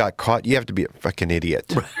bank and you got caught, you have to be a fucking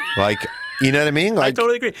idiot. Like, you know what I mean? Like, I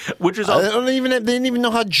totally agree. Which is they didn't even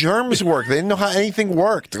know how germs work. They didn't know how anything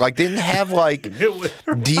worked. Like, they didn't have like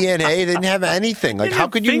DNA. They didn't have anything. Like, how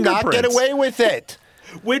could you not get away with it?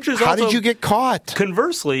 Which is how did you get caught?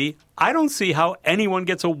 Conversely, I don't see how anyone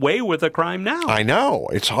gets away with a crime now. I know,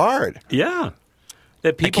 it's hard. Yeah.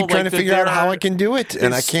 That people I keep trying to figure out how I can do it,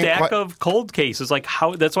 and I can't. Stack of cold cases, like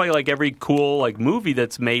how. That's why, like every cool like movie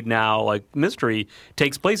that's made now, like mystery,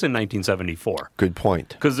 takes place in 1974. Good point.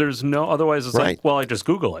 Because there's no otherwise. It's like, well, I just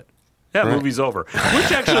Google it. Yeah, movie's over.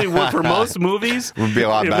 Which actually, for most movies, would be a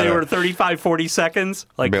lot if better. They were 35, 40 seconds,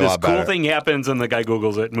 like this cool thing happens and the guy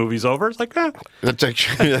Googles it, movie's over. It's like, That's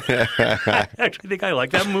actually. I actually think I like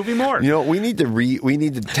that movie more. You know, we need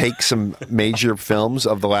to take some major films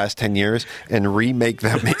of the last 10 years and remake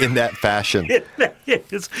them in that fashion. What's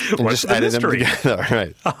just the edit mystery? them together,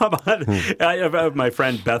 right? I have my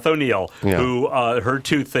friend Beth O'Neill, who her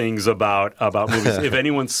two things about movies. If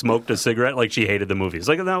anyone smoked a cigarette, like she hated the movies.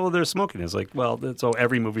 Like, no, well, they're smoking. It's like, well, so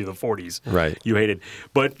every movie of the 40s, right? You hated.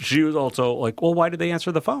 But she was also like, well, why did they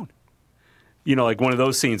answer the phone? You know, like one of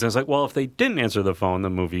those scenes. And it's like, well, if they didn't answer the phone, the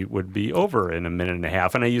movie would be over in a minute and a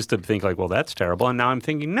half. And I used to think like, well, that's terrible. And now I'm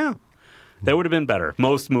thinking, no, that would have been better.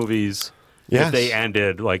 Most movies, if they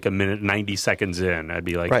ended like a minute, 90 seconds in, I'd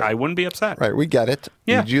be like, I wouldn't be upset. Right, we get it.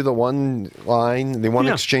 Yeah. You do the one line, the one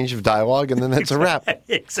exchange of dialogue, and then that's a wrap.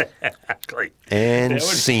 Exactly. And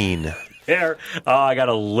scene. There, I got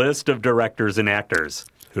a list of directors and actors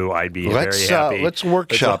who I'd be very happy. Let's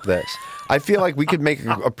workshop this. I feel like we could make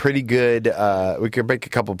a pretty good. We could make a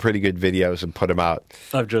couple pretty good videos and put them out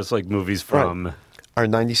of just like movies from our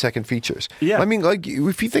 90-second features. Yeah, I mean, like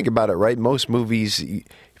if you think about it, right? Most movies,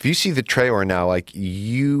 if you see the trailer now, like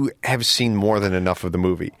you have seen more than enough of the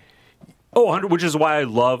movie. Oh, which is why I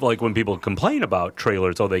love like when people complain about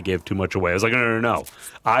trailers. Oh, they gave too much away. I was like, no.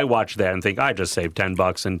 I watch that and think I just saved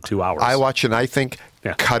 $10 in 2 hours. I watch it and I think,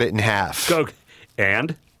 cut it in half.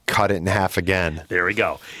 And cut it in half again. There we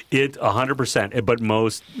go. It 100%. But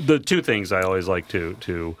the two things I always like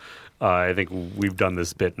to I think we've done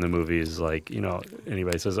this bit in the movies, like,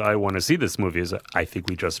 anybody says, I want to see this movie, I think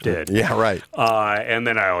we just did. Yeah, right. And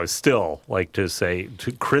then I always still like to say,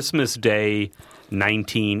 to Christmas Day,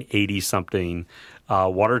 1980-something,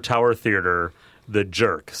 Water Tower Theater, The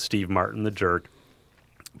Jerk, Steve Martin, The Jerk,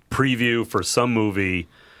 preview for some movie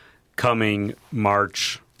coming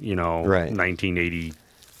March,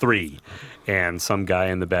 1983, and some guy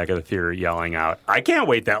in the back of the theater yelling out, I can't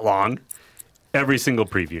wait that long. Every single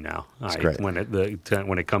preview now. That's great. When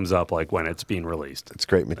it comes up, like when it's being released. It's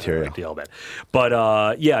great material. I like to yell that. But,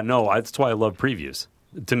 that's why I love previews.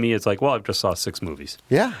 To me, it's like, well, I've just saw 6 movies.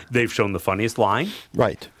 Yeah. They've shown the funniest line.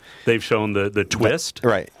 Right. They've shown the twist.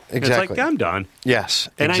 Right. Exactly. It's like, I'm done. Yes.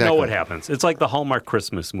 And exactly. I know what happens. It's like the Hallmark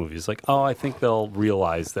Christmas movies. Like, I think they'll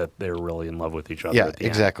realize that they're really in love with each other. Yeah,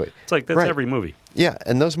 exactly. End. It's like, that's every movie. Yeah.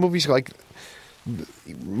 And those movies, like,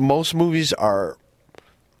 most movies are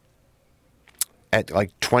at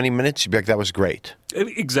like 20 minutes, you'd be like, that was great.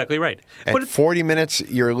 Exactly right. At 40 minutes,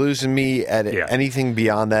 you're losing me. At anything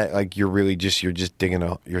beyond that, like you're just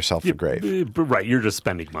digging yourself a grave. Right. You're just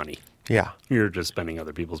spending money. Yeah. You're just spending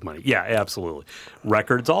other people's money. Yeah, absolutely.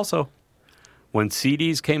 Records also. When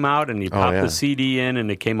CDs came out and you popped the CD in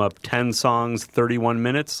and it came up 10 songs, 31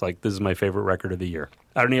 minutes, like this is my favorite record of the year.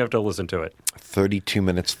 I don't even have to listen to it. 32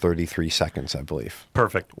 minutes, 33 seconds, I believe.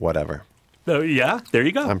 Perfect. Whatever. Yeah, there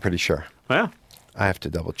you go. I'm pretty sure. Yeah. I have to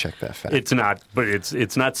double check that fact. It's not, but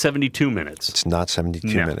it's not 72 minutes. It's not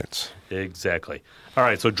 72 minutes. Exactly. All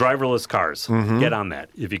right, so driverless cars. Mm-hmm. Get on that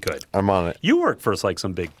if you could. I'm on it. You work for like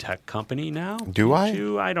some big tech company now. Do I?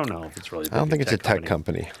 I don't know if it's really. I don't think it's a tech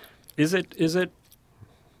company. Is it?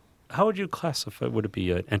 How would you classify? Would it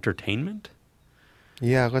be an entertainment?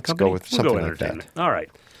 Yeah, let's go with something like that. All right.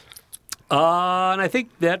 And I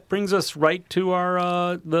think that brings us right to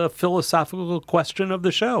our the philosophical question of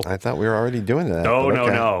the show. I thought we were already doing that.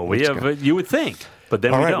 No. We have. You would think, but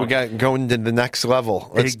then all we right, don't. We got going to the next level.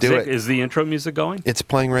 Let's do it. Is the intro music going? It's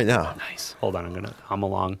playing right now. Nice. Hold on, I'm gonna hum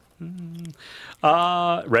along.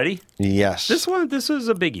 Ready? Yes. This is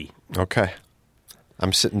a biggie. Okay.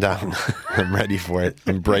 I'm sitting down. I'm ready for it.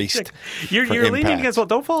 Embraced. You're leaning against. Well,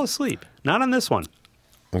 don't fall asleep. Not on this one.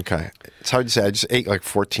 Okay. It's hard to say. I just ate like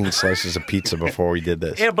 14 slices of pizza before we did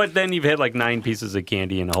this. Yeah, but then you've had like 9 pieces of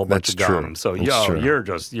candy and a whole bunch of gum. So,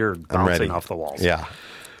 you're bouncing off the walls. Yeah.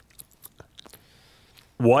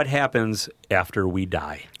 What happens after we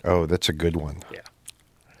die? Oh, that's a good one. Yeah.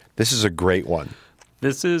 This is a great one.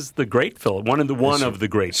 This is the great one of the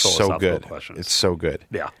great philosophical questions. It's so good.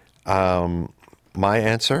 Yeah. My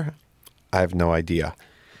answer, I have no idea.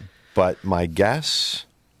 But my guess,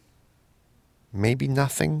 maybe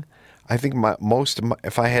nothing. I think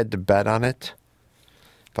if I had to bet on it,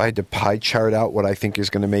 if I had to pie chart out what I think is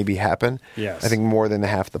going to maybe happen, yes. I think more than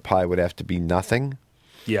half the pie would have to be nothing.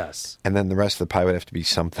 Yes. And then the rest of the pie would have to be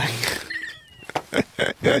something.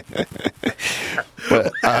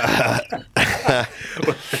 But,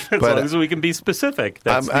 as long as we can be specific,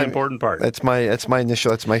 that's the important part. That's my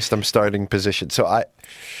initial. That's my starting position. So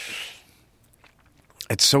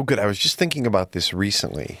it's so good. I was just thinking about this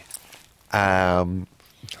recently.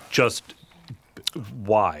 Just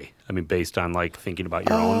why? I mean, based on like thinking about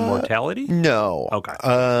your own mortality? No. Okay.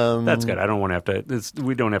 That's good. I don't want to have to.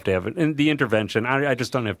 We don't have to have it. And the intervention, I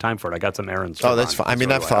just don't have time for it. I got some errands. That's fine. I mean,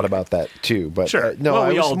 I've thought about that too. But sure. No, well,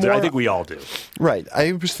 we all do. I think we all do. Right.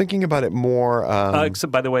 I was thinking about it more.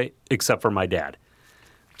 Except for my dad.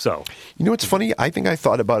 So you know what's funny? I think I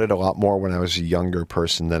thought about it a lot more when I was a younger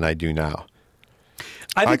person than I do now.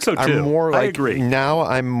 I think so too. I agree. Now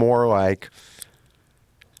I'm more like.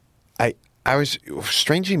 I was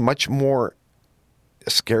strangely much more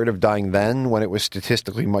scared of dying then when it was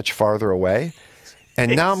statistically much farther away.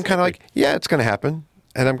 And now I'm kind of like, yeah, it's going to happen.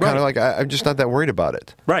 And I'm kind of like, I'm just not that worried about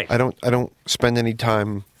it. Right. I don't spend any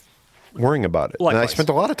time worrying about it. Likewise. And I spent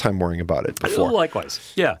a lot of time worrying about it before.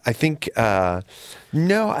 Likewise. Yeah. I think, I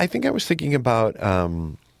think I was thinking about,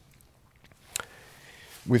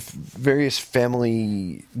 with various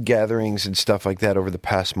family gatherings and stuff like that over the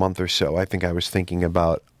past month or so, I think I was thinking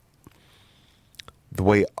about the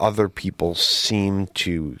way other people seem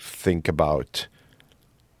to think about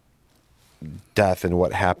death and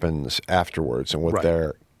what happens afterwards and what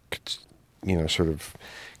their, sort of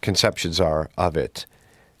conceptions are of it.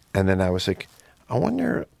 And then I was like, I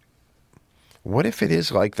wonder, what if it is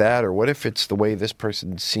like that? Or what if it's the way this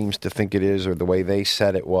person seems to think it is or the way they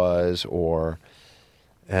said it was? Or,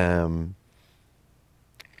 I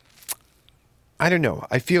don't know.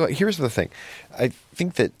 I feel like, here's the thing. I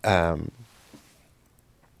think that,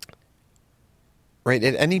 right,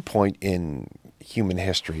 at any point in human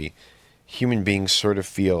history, human beings sort of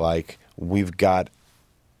feel like we've got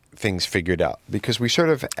things figured out because we sort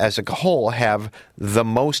of, as a whole, have the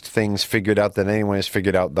most things figured out that anyone has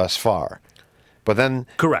figured out thus far. But then...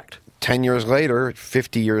 Correct. 10 years later,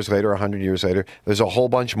 50 years later, 100 years later, there's a whole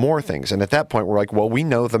bunch more things. And at that point, we're like, well, we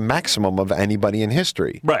know the maximum of anybody in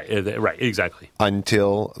history. Right, exactly.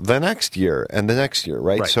 Until the next year and the next year,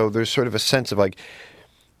 right? So there's sort of a sense of like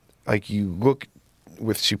you look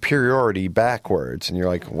with superiority backwards and you're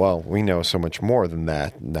like, well, we know so much more than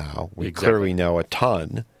that now. We clearly know a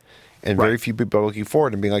ton. And very few people are looking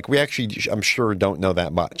forward and being like, we actually, I'm sure, don't know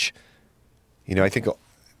that much. You know, I think...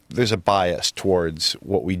 there's a bias towards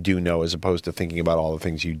what we do know as opposed to thinking about all the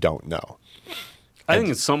things you don't know. I think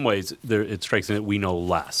in some ways it strikes me that we know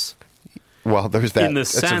less. Well, there's that. In the That's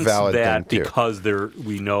sense a valid that thing too. because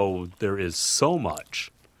we know there is so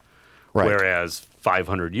much, right. Whereas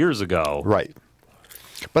 500 years ago... Right.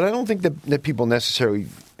 But I don't think that people necessarily...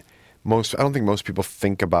 I don't think most people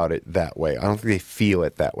think about it that way. I don't think they feel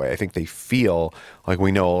it that way. I think they feel like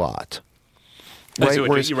we know a lot. Right?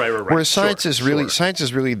 Whereas science is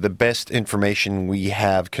really the best information we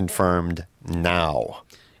have confirmed now.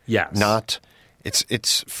 Yes. Not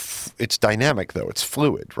it's dynamic though. It's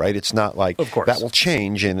fluid, right? It's not like that will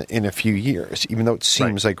change in a few years, even though it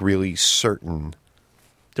seems like really certain.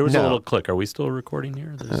 There was a little click. Are we still recording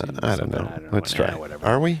here? I don't know. Let's try. Whatever.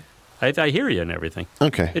 Are we? I hear you and everything.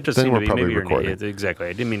 Okay. It just then seemed we're to be probably maybe recording. Exactly.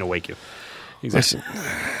 I didn't mean to wake you. Exactly.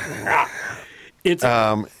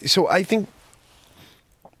 So I think.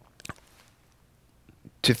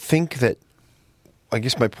 To think that, I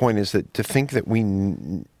guess my point is that to think that we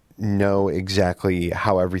know exactly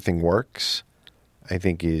how everything works, I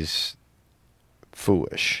think is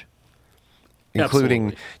foolish.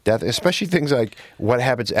 Including death, especially things like what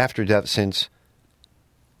happens after death, since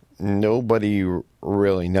nobody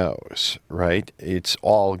really knows, right? It's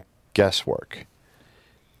all guesswork.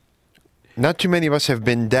 Not too many of us have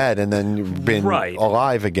been dead and then been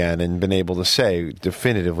alive again and been able to say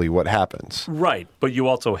definitively what happens. Right, but you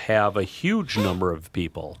also have a huge number of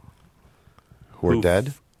people who are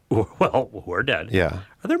dead? Who are dead. Yeah.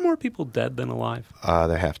 Are there more people dead than alive?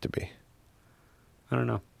 There have to be. I don't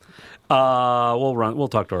know. We'll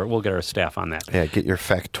talk to we'll get our staff on that. Yeah, get your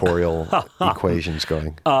factorial equations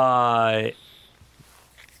going. But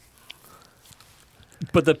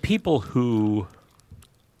the people who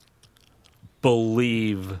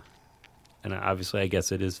believe, and obviously I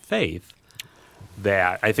guess it is faith,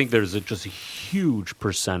 that I think there's just a huge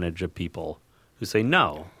percentage of people who say,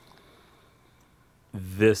 no,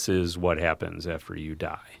 this is what happens after you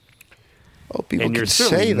die. Well, people can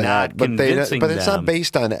say that, but it's not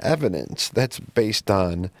based on evidence. That's based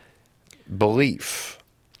on belief,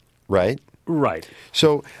 right? Right.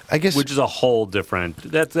 So I guess... Which is a whole different...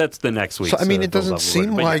 That's the next week. So, I mean, it doesn't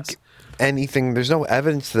seem like anything... There's no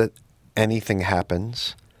evidence that anything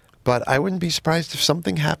happens, but I wouldn't be surprised if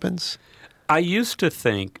something happens. I used to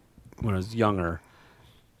think, when I was younger,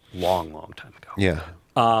 long time ago,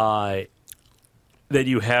 that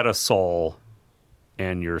you had a soul,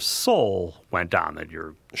 and your soul went on, that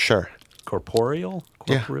you're corporeal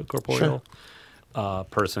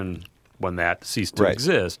person, when that ceased to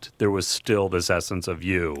exist, there was still this essence of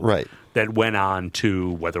you that went on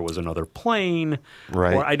to, whether it was another plane,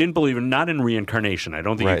 or I didn't believe not in reincarnation. I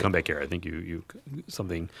don't think you come back here. I think you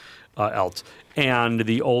something else. And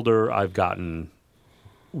the older I've gotten,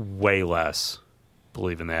 way less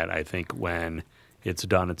believe in that. I think when it's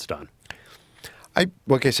done, it's done.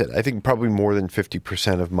 Like I said, I think probably more than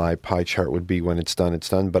 50% of my pie chart would be when it's done,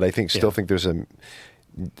 but I think there's a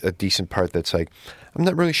decent part that's like, I'm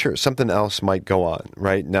not really sure. Something else might go on,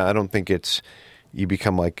 right? Now, I don't think it's you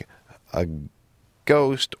become like a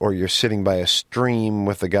ghost or you're sitting by a stream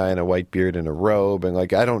with a guy in a white beard and a robe, and I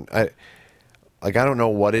don't know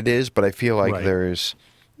what it is, but I feel like there's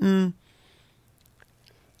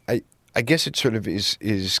I guess it sort of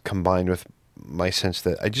is combined with my sense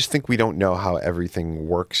that I just think we don't know how everything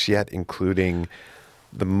works yet, including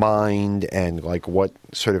the mind and like what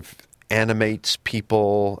sort of animates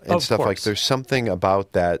people and stuff. Like there's something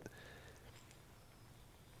about that.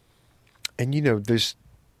 And there's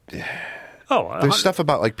stuff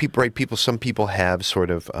about like people, some people have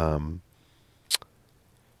sort of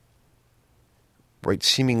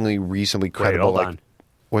seemingly reasonably credible. Hold on.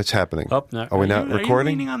 What's happening? Oh, no. Are we not recording? Are you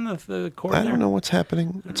leaning on the cord I don't know what's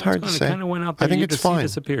happening. It's hard to say. Kind of went out there. I think it's fine.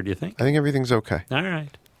 Disappeared. Do you think? I think everything's okay. All right.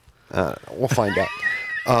 We'll find out.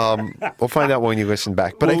 We'll find out when you listen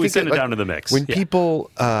back. But I think we send it down to the mix. When people,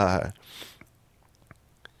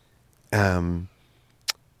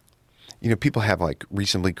 people have like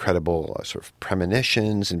reasonably credible sort of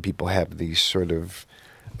premonitions, and people have these sort of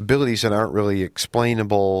abilities that aren't really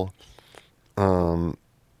explainable in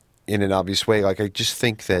an obvious way. Like, I just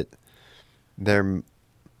think that there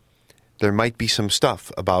might be some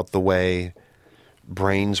stuff about the way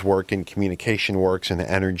brains work and communication works and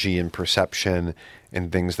energy and perception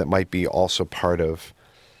and things that might be also part of,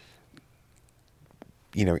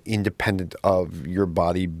 independent of your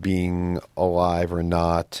body being alive or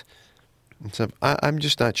not. So I'm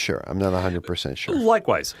just not sure. I'm not 100% sure.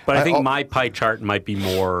 Likewise. But I think my pie chart might be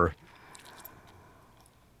more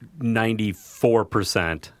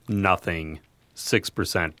 94% nothing,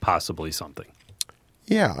 6% possibly something.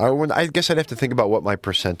 Yeah. I guess I'd have to think about what my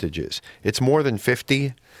percentage is. It's more than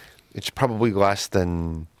 50. It's probably less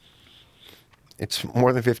than... It's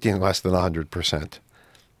more than 50 and less than 100%.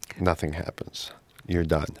 Nothing happens. You're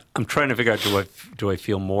done. I'm trying to figure out, do I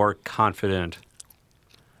feel more confident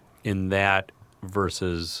in that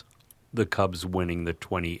versus the Cubs winning the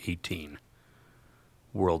 2018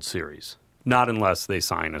 World Series? Not unless they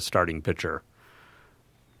sign a starting pitcher.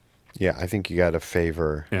 Yeah, I think you got to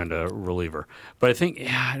favor and a reliever. But I think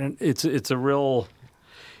it's a real.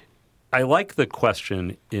 I like the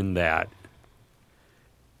question in that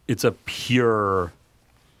it's a pure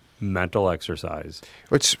mental exercise.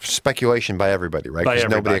 It's speculation by everybody, right? Because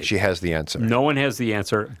nobody actually has the answer. No one has the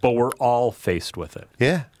answer, but we're all faced with it.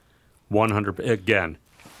 Yeah. 100 again,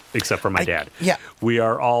 except for my dad. Yeah. We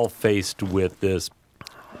are all faced with this.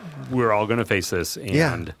 We're all going to face this,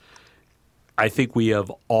 and I think we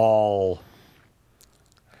have all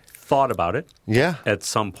thought about it. Yeah. At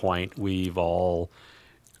some point,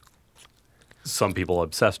 some people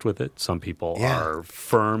obsessed with it. Some people are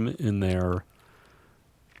firm in their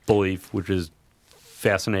belief, which is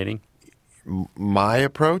fascinating. My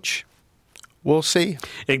approach, we'll see.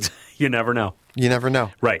 You never know. You never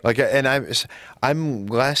know. Right. Like, and I'm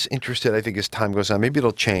less interested, I think, as time goes on. Maybe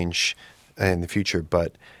it'll change in the future,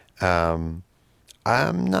 but I'm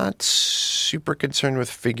not super concerned with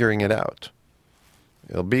figuring it out.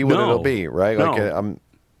 It'll be what it'll be, right? No. Like,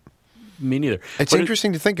 me neither. It's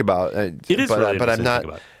interesting to think about. It is really but I'm not. To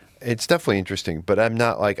think about. It's definitely interesting, but I'm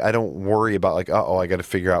not like, I don't worry about like, I got to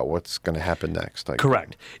figure out what's going to happen next. Like,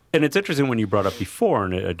 correct. And it's interesting when you brought up before,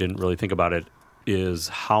 and I didn't really think about it, is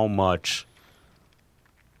how much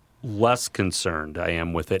less concerned I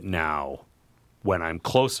am with it now when I'm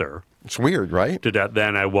closer. It's weird, right? To that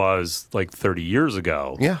than I was like 30 years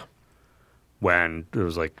ago. Yeah. When it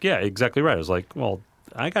was like, yeah, exactly right. I was like, well,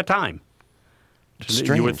 I got time.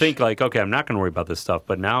 Strange. You would think like, okay, I'm not going to worry about this stuff,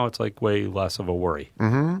 but now it's like way less of a worry.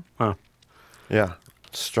 Mm-hmm. Huh. Yeah.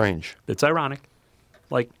 Strange. It's ironic.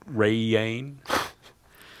 Like Ray Yane.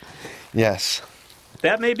 Yes.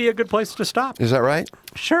 That may be a good place to stop. Is that right?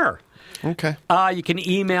 Sure. Okay. You can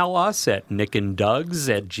email us at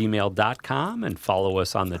nickanddugs@gmail.com and follow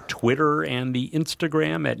us on the Twitter and the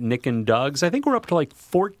Instagram at nickanddugs. I think we're up to like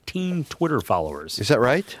 14 Twitter followers. Is that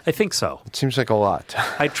right? I think so. It seems like a lot.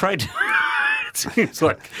 I tried to... It seems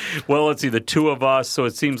like, well, let's see, the two of us, so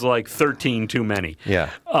it seems like 13 too many. Yeah.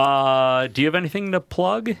 Do you have anything to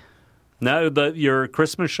plug? No, your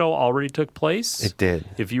Christmas show already took place. It did.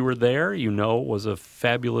 If you were there, it was a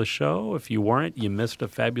fabulous show. If you weren't, you missed a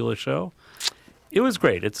fabulous show. It was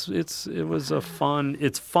great. It was a fun.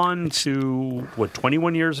 It's fun to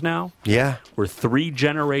 21 years now. Yeah. We're 3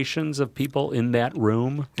 generations of people in that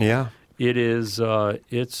room. Yeah. It is.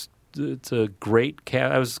 It's a great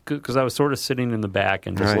cast. Because I was sort of sitting in the back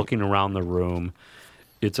and just looking around the room.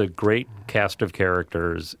 It's a great cast of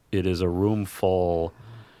characters. It is a room full,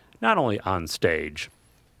 not only on stage,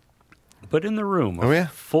 but in the room,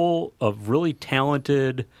 full of really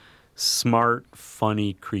talented, smart,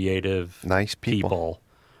 funny, creative, nice people.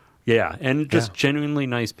 Yeah, and just genuinely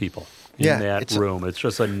nice people in that room. It's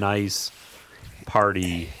just a nice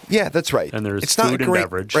party. Yeah, that's right. And there's food and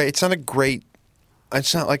beverage. Right. It's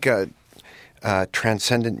not like a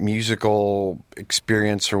transcendent musical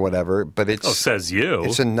experience or whatever, but it's... Oh, says you.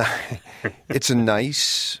 It's a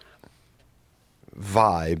nice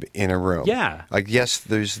vibe in a room. Yeah. Like, yes,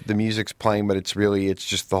 the music's playing, but it's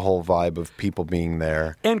just the whole vibe of people being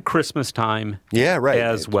there. And Christmas time. Yeah, right.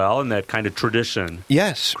 As well, and that kind of tradition.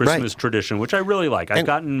 Yes, Christmas tradition, which I really like. I'm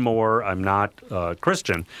not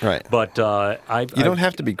Christian. Right. But you don't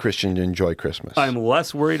have to be Christian to enjoy Christmas. I'm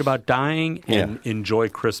less worried about dying and enjoy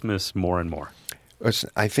Christmas more and more.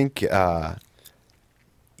 I think, for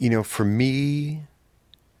me...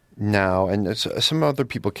 now, and some other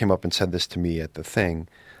people came up and said this to me at the thing,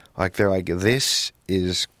 like they're like, this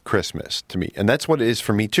is Christmas to me. And that's what it is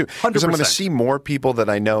for me, too. Because I'm going to see more people that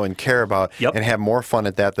I know and care about and have more fun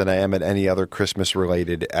at that than I am at any other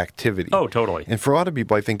Christmas-related activity. Oh, totally. And for a lot of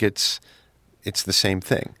people, I think it's the same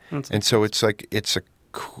thing. And so it's like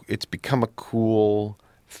it's become a cool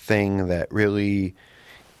thing that really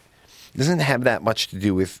doesn't have that much to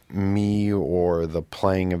do with me or the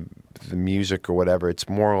playing of the music or whatever. It's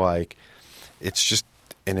more like it's just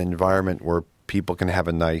an environment where people can have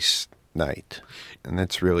a nice night. And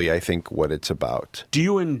that's really, I think, what it's about. Do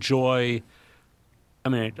you enjoy, I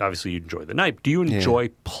mean, obviously you enjoy the night. Do you enjoy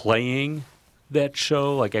playing that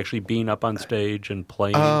show, like actually being up on stage and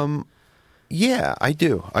playing? Yeah, I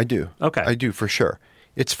do. Okay. I do, for sure.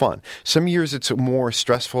 It's fun. Some years it's more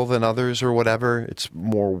stressful than others or whatever. It's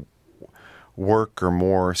more work or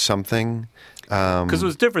more something. Because it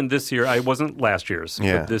was different this year. I wasn't last year's.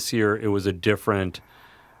 Yeah. But this year it was a different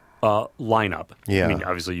lineup. Yeah. I mean,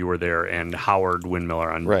 obviously you were there, and Howard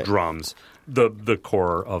Windmiller on drums, the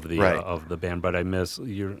core of the band. But I miss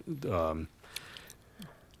your.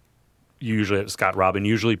 Usually Scott Robin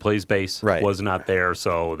usually plays bass. Right. Was not there,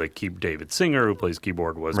 so David Singer, who plays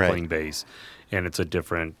keyboard, was playing bass, and it's a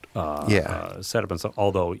different setup and stuff.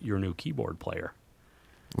 Although your new keyboard player,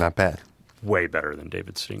 not bad. Way better than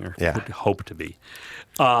David Singer. Yeah. Would hope to be.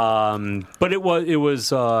 But it was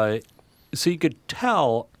so you could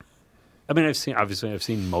tell. I mean, I've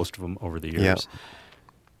seen most of them over the years. Yeah.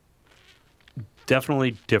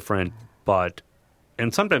 Definitely different,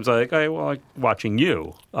 and sometimes I like watching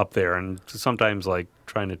you up there, and sometimes like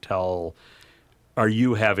trying to tell, are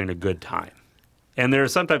you having a good time? And there are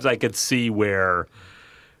sometimes I could see where,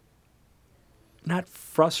 not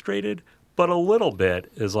frustrated, but a little bit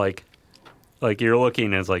is like you're looking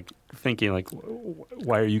and it's like thinking like,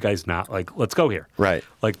 why are you guys not like, let's go here. Right.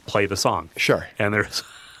 Like play the song. Sure. And there's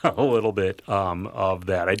a little bit of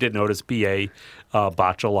that. I did notice BA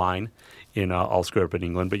botch a line in All Screwed Up in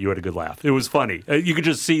England, but you had a good laugh. It was funny. You could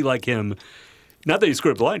just see like him, not that he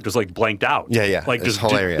screwed up the line, just like blanked out. Yeah. Like it's just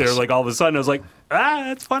hilarious. They're like all of a sudden I was like,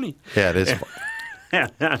 that's funny. Yeah, it is funny.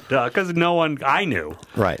 Because no one, I knew.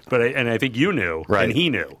 Right. But I think you knew. Right. And he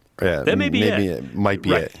knew. Yeah, that maybe it might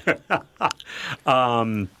be it.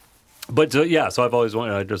 But so I've always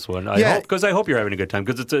wanted. I hope you're having a good time,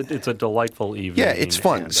 because it's a delightful evening. Yeah, it's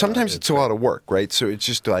fun. Sometimes it's a lot of work, right? So it's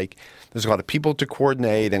just like there's a lot of people to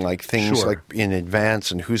coordinate and like things like in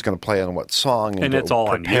advance and who's going to play on what song and it's all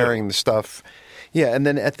preparing on you. The stuff. Yeah, and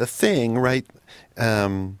then at the thing, right?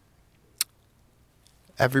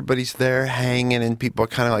 Everybody's there hanging, and people are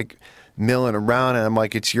kind of like milling around, and I'm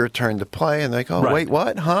like, it's your turn to play, and they're like, wait,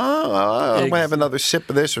 what? Huh? I'm going to have another sip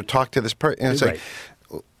of this or talk to this person. And it's like,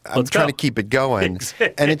 I'm trying to keep it going.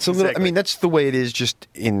 And it's a little, I mean, that's the way it is just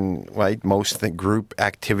in most group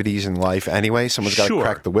activities in life anyway. Someone's got to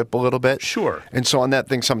crack the whip a little bit. Sure. And so on that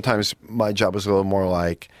thing, sometimes my job is a little more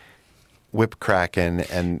like whip cracking,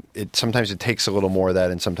 and sometimes it takes a little more of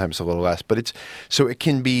that and sometimes a little less. But it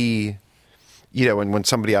can be, and when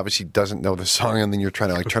somebody obviously doesn't know the song, and then you're trying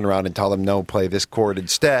to like turn around and tell them, no, play this chord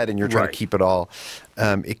instead, and you're trying to keep it all,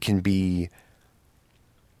 it can be,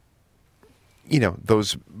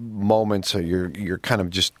 those moments are you're kind of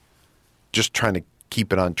just trying to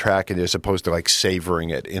keep it on track, as opposed to like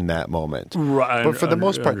savoring it in that moment. Right. But for the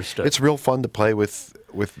most part, it's real fun to play with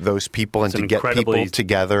those people and to get people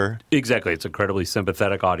together. Exactly. It's an incredibly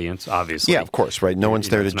sympathetic audience, obviously. Yeah, of course, right? No one's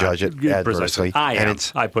there to judge it adversely. I am.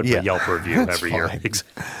 I put a Yelp review every year.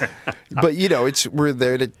 But, we're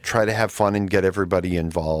there to try to have fun and get everybody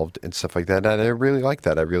involved and stuff like that. And I really like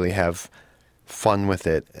that. I really have fun with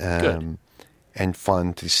it. And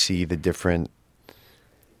fun to see the different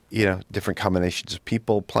combinations of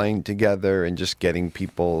people playing together, and just getting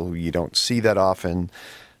people who you don't see that often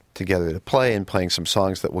together to play, and playing some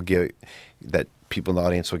songs that people in the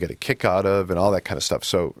audience will get a kick out of, and all that kind of stuff.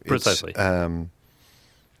 So precisely,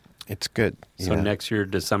 it's good. So next year,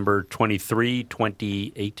 December 23,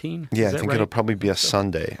 2018? Yeah, I think it'll probably be a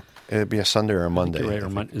Sunday. It'll be a Sunday or a Monday.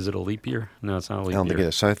 Is it a leap year? No, it's not a leap year. I don't think it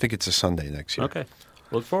is. So I think it's a Sunday next year. Okay.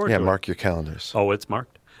 Look forward to it. Yeah, mark your calendars. Oh, it's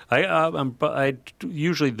marked. I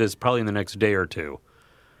usually this probably in the next day or two.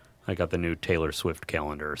 I got the new Taylor Swift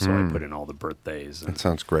calendar, so I put in all the birthdays. That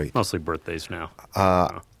sounds great. Mostly birthdays now.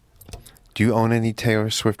 Do you own any Taylor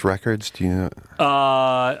Swift records? Do you?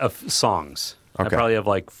 Songs. Okay. I probably have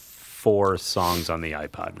like 4 songs on the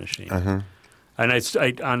iPod machine.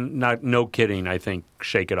 And no kidding, I think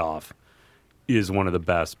 "Shake It Off" is one of the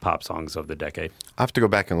best pop songs of the decade. I have to go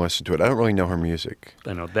back and listen to it. I don't really know her music.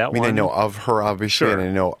 I know that one. I know of her, obviously, and I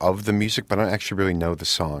know of the music, but I don't actually really know the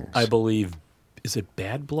songs. I believe, is it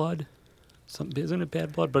Bad Blood? Isn't it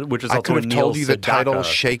Bad Blood? But which is I also could have told you the title, Sedaka.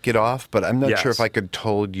 Shake It Off, but I'm not sure if I could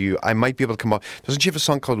told you. I might be able to come up. Doesn't she have a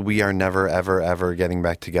song called We Are Never, Ever, Ever Getting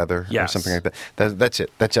Back Together? Yes. Or something like that. That's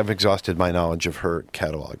it. I've exhausted my knowledge of her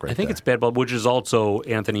catalog right I think it's Bad Blood, which is also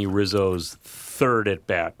Anthony Rizzo's third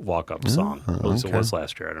at-bat walk-up song. At least it was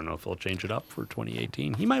last year. I don't know if he'll change it up for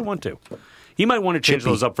 2018. He might want to. He might want to change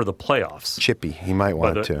those up for the playoffs. Chippy. He might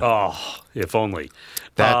want to. Oh, if only.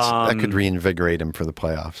 That could reinvigorate him for the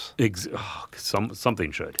playoffs.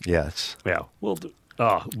 Something should. Yes. Yeah. We'll do.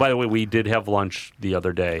 By the way, we did have lunch the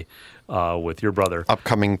other day with your brother.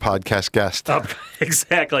 Upcoming podcast guest.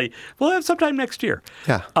 Exactly. We'll have sometime next year.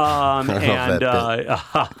 Yeah.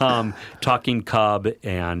 Talking Cub,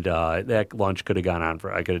 and that lunch could have gone on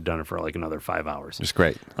I could have done it for like another 5 hours. It's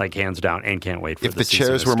great. Like hands down, and can't wait for if the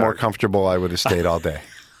chairs were more comfortable, I would have stayed all day.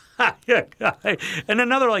 And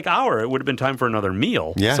another hour, it would have been time for another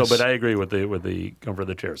meal. Yes. But I agree with the comfort of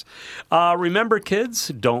the chairs. Remember, kids,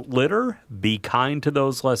 don't litter. Be kind to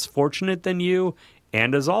those less fortunate than you.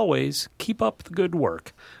 And as always, keep up the good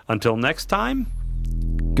work. Until next time,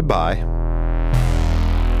 goodbye.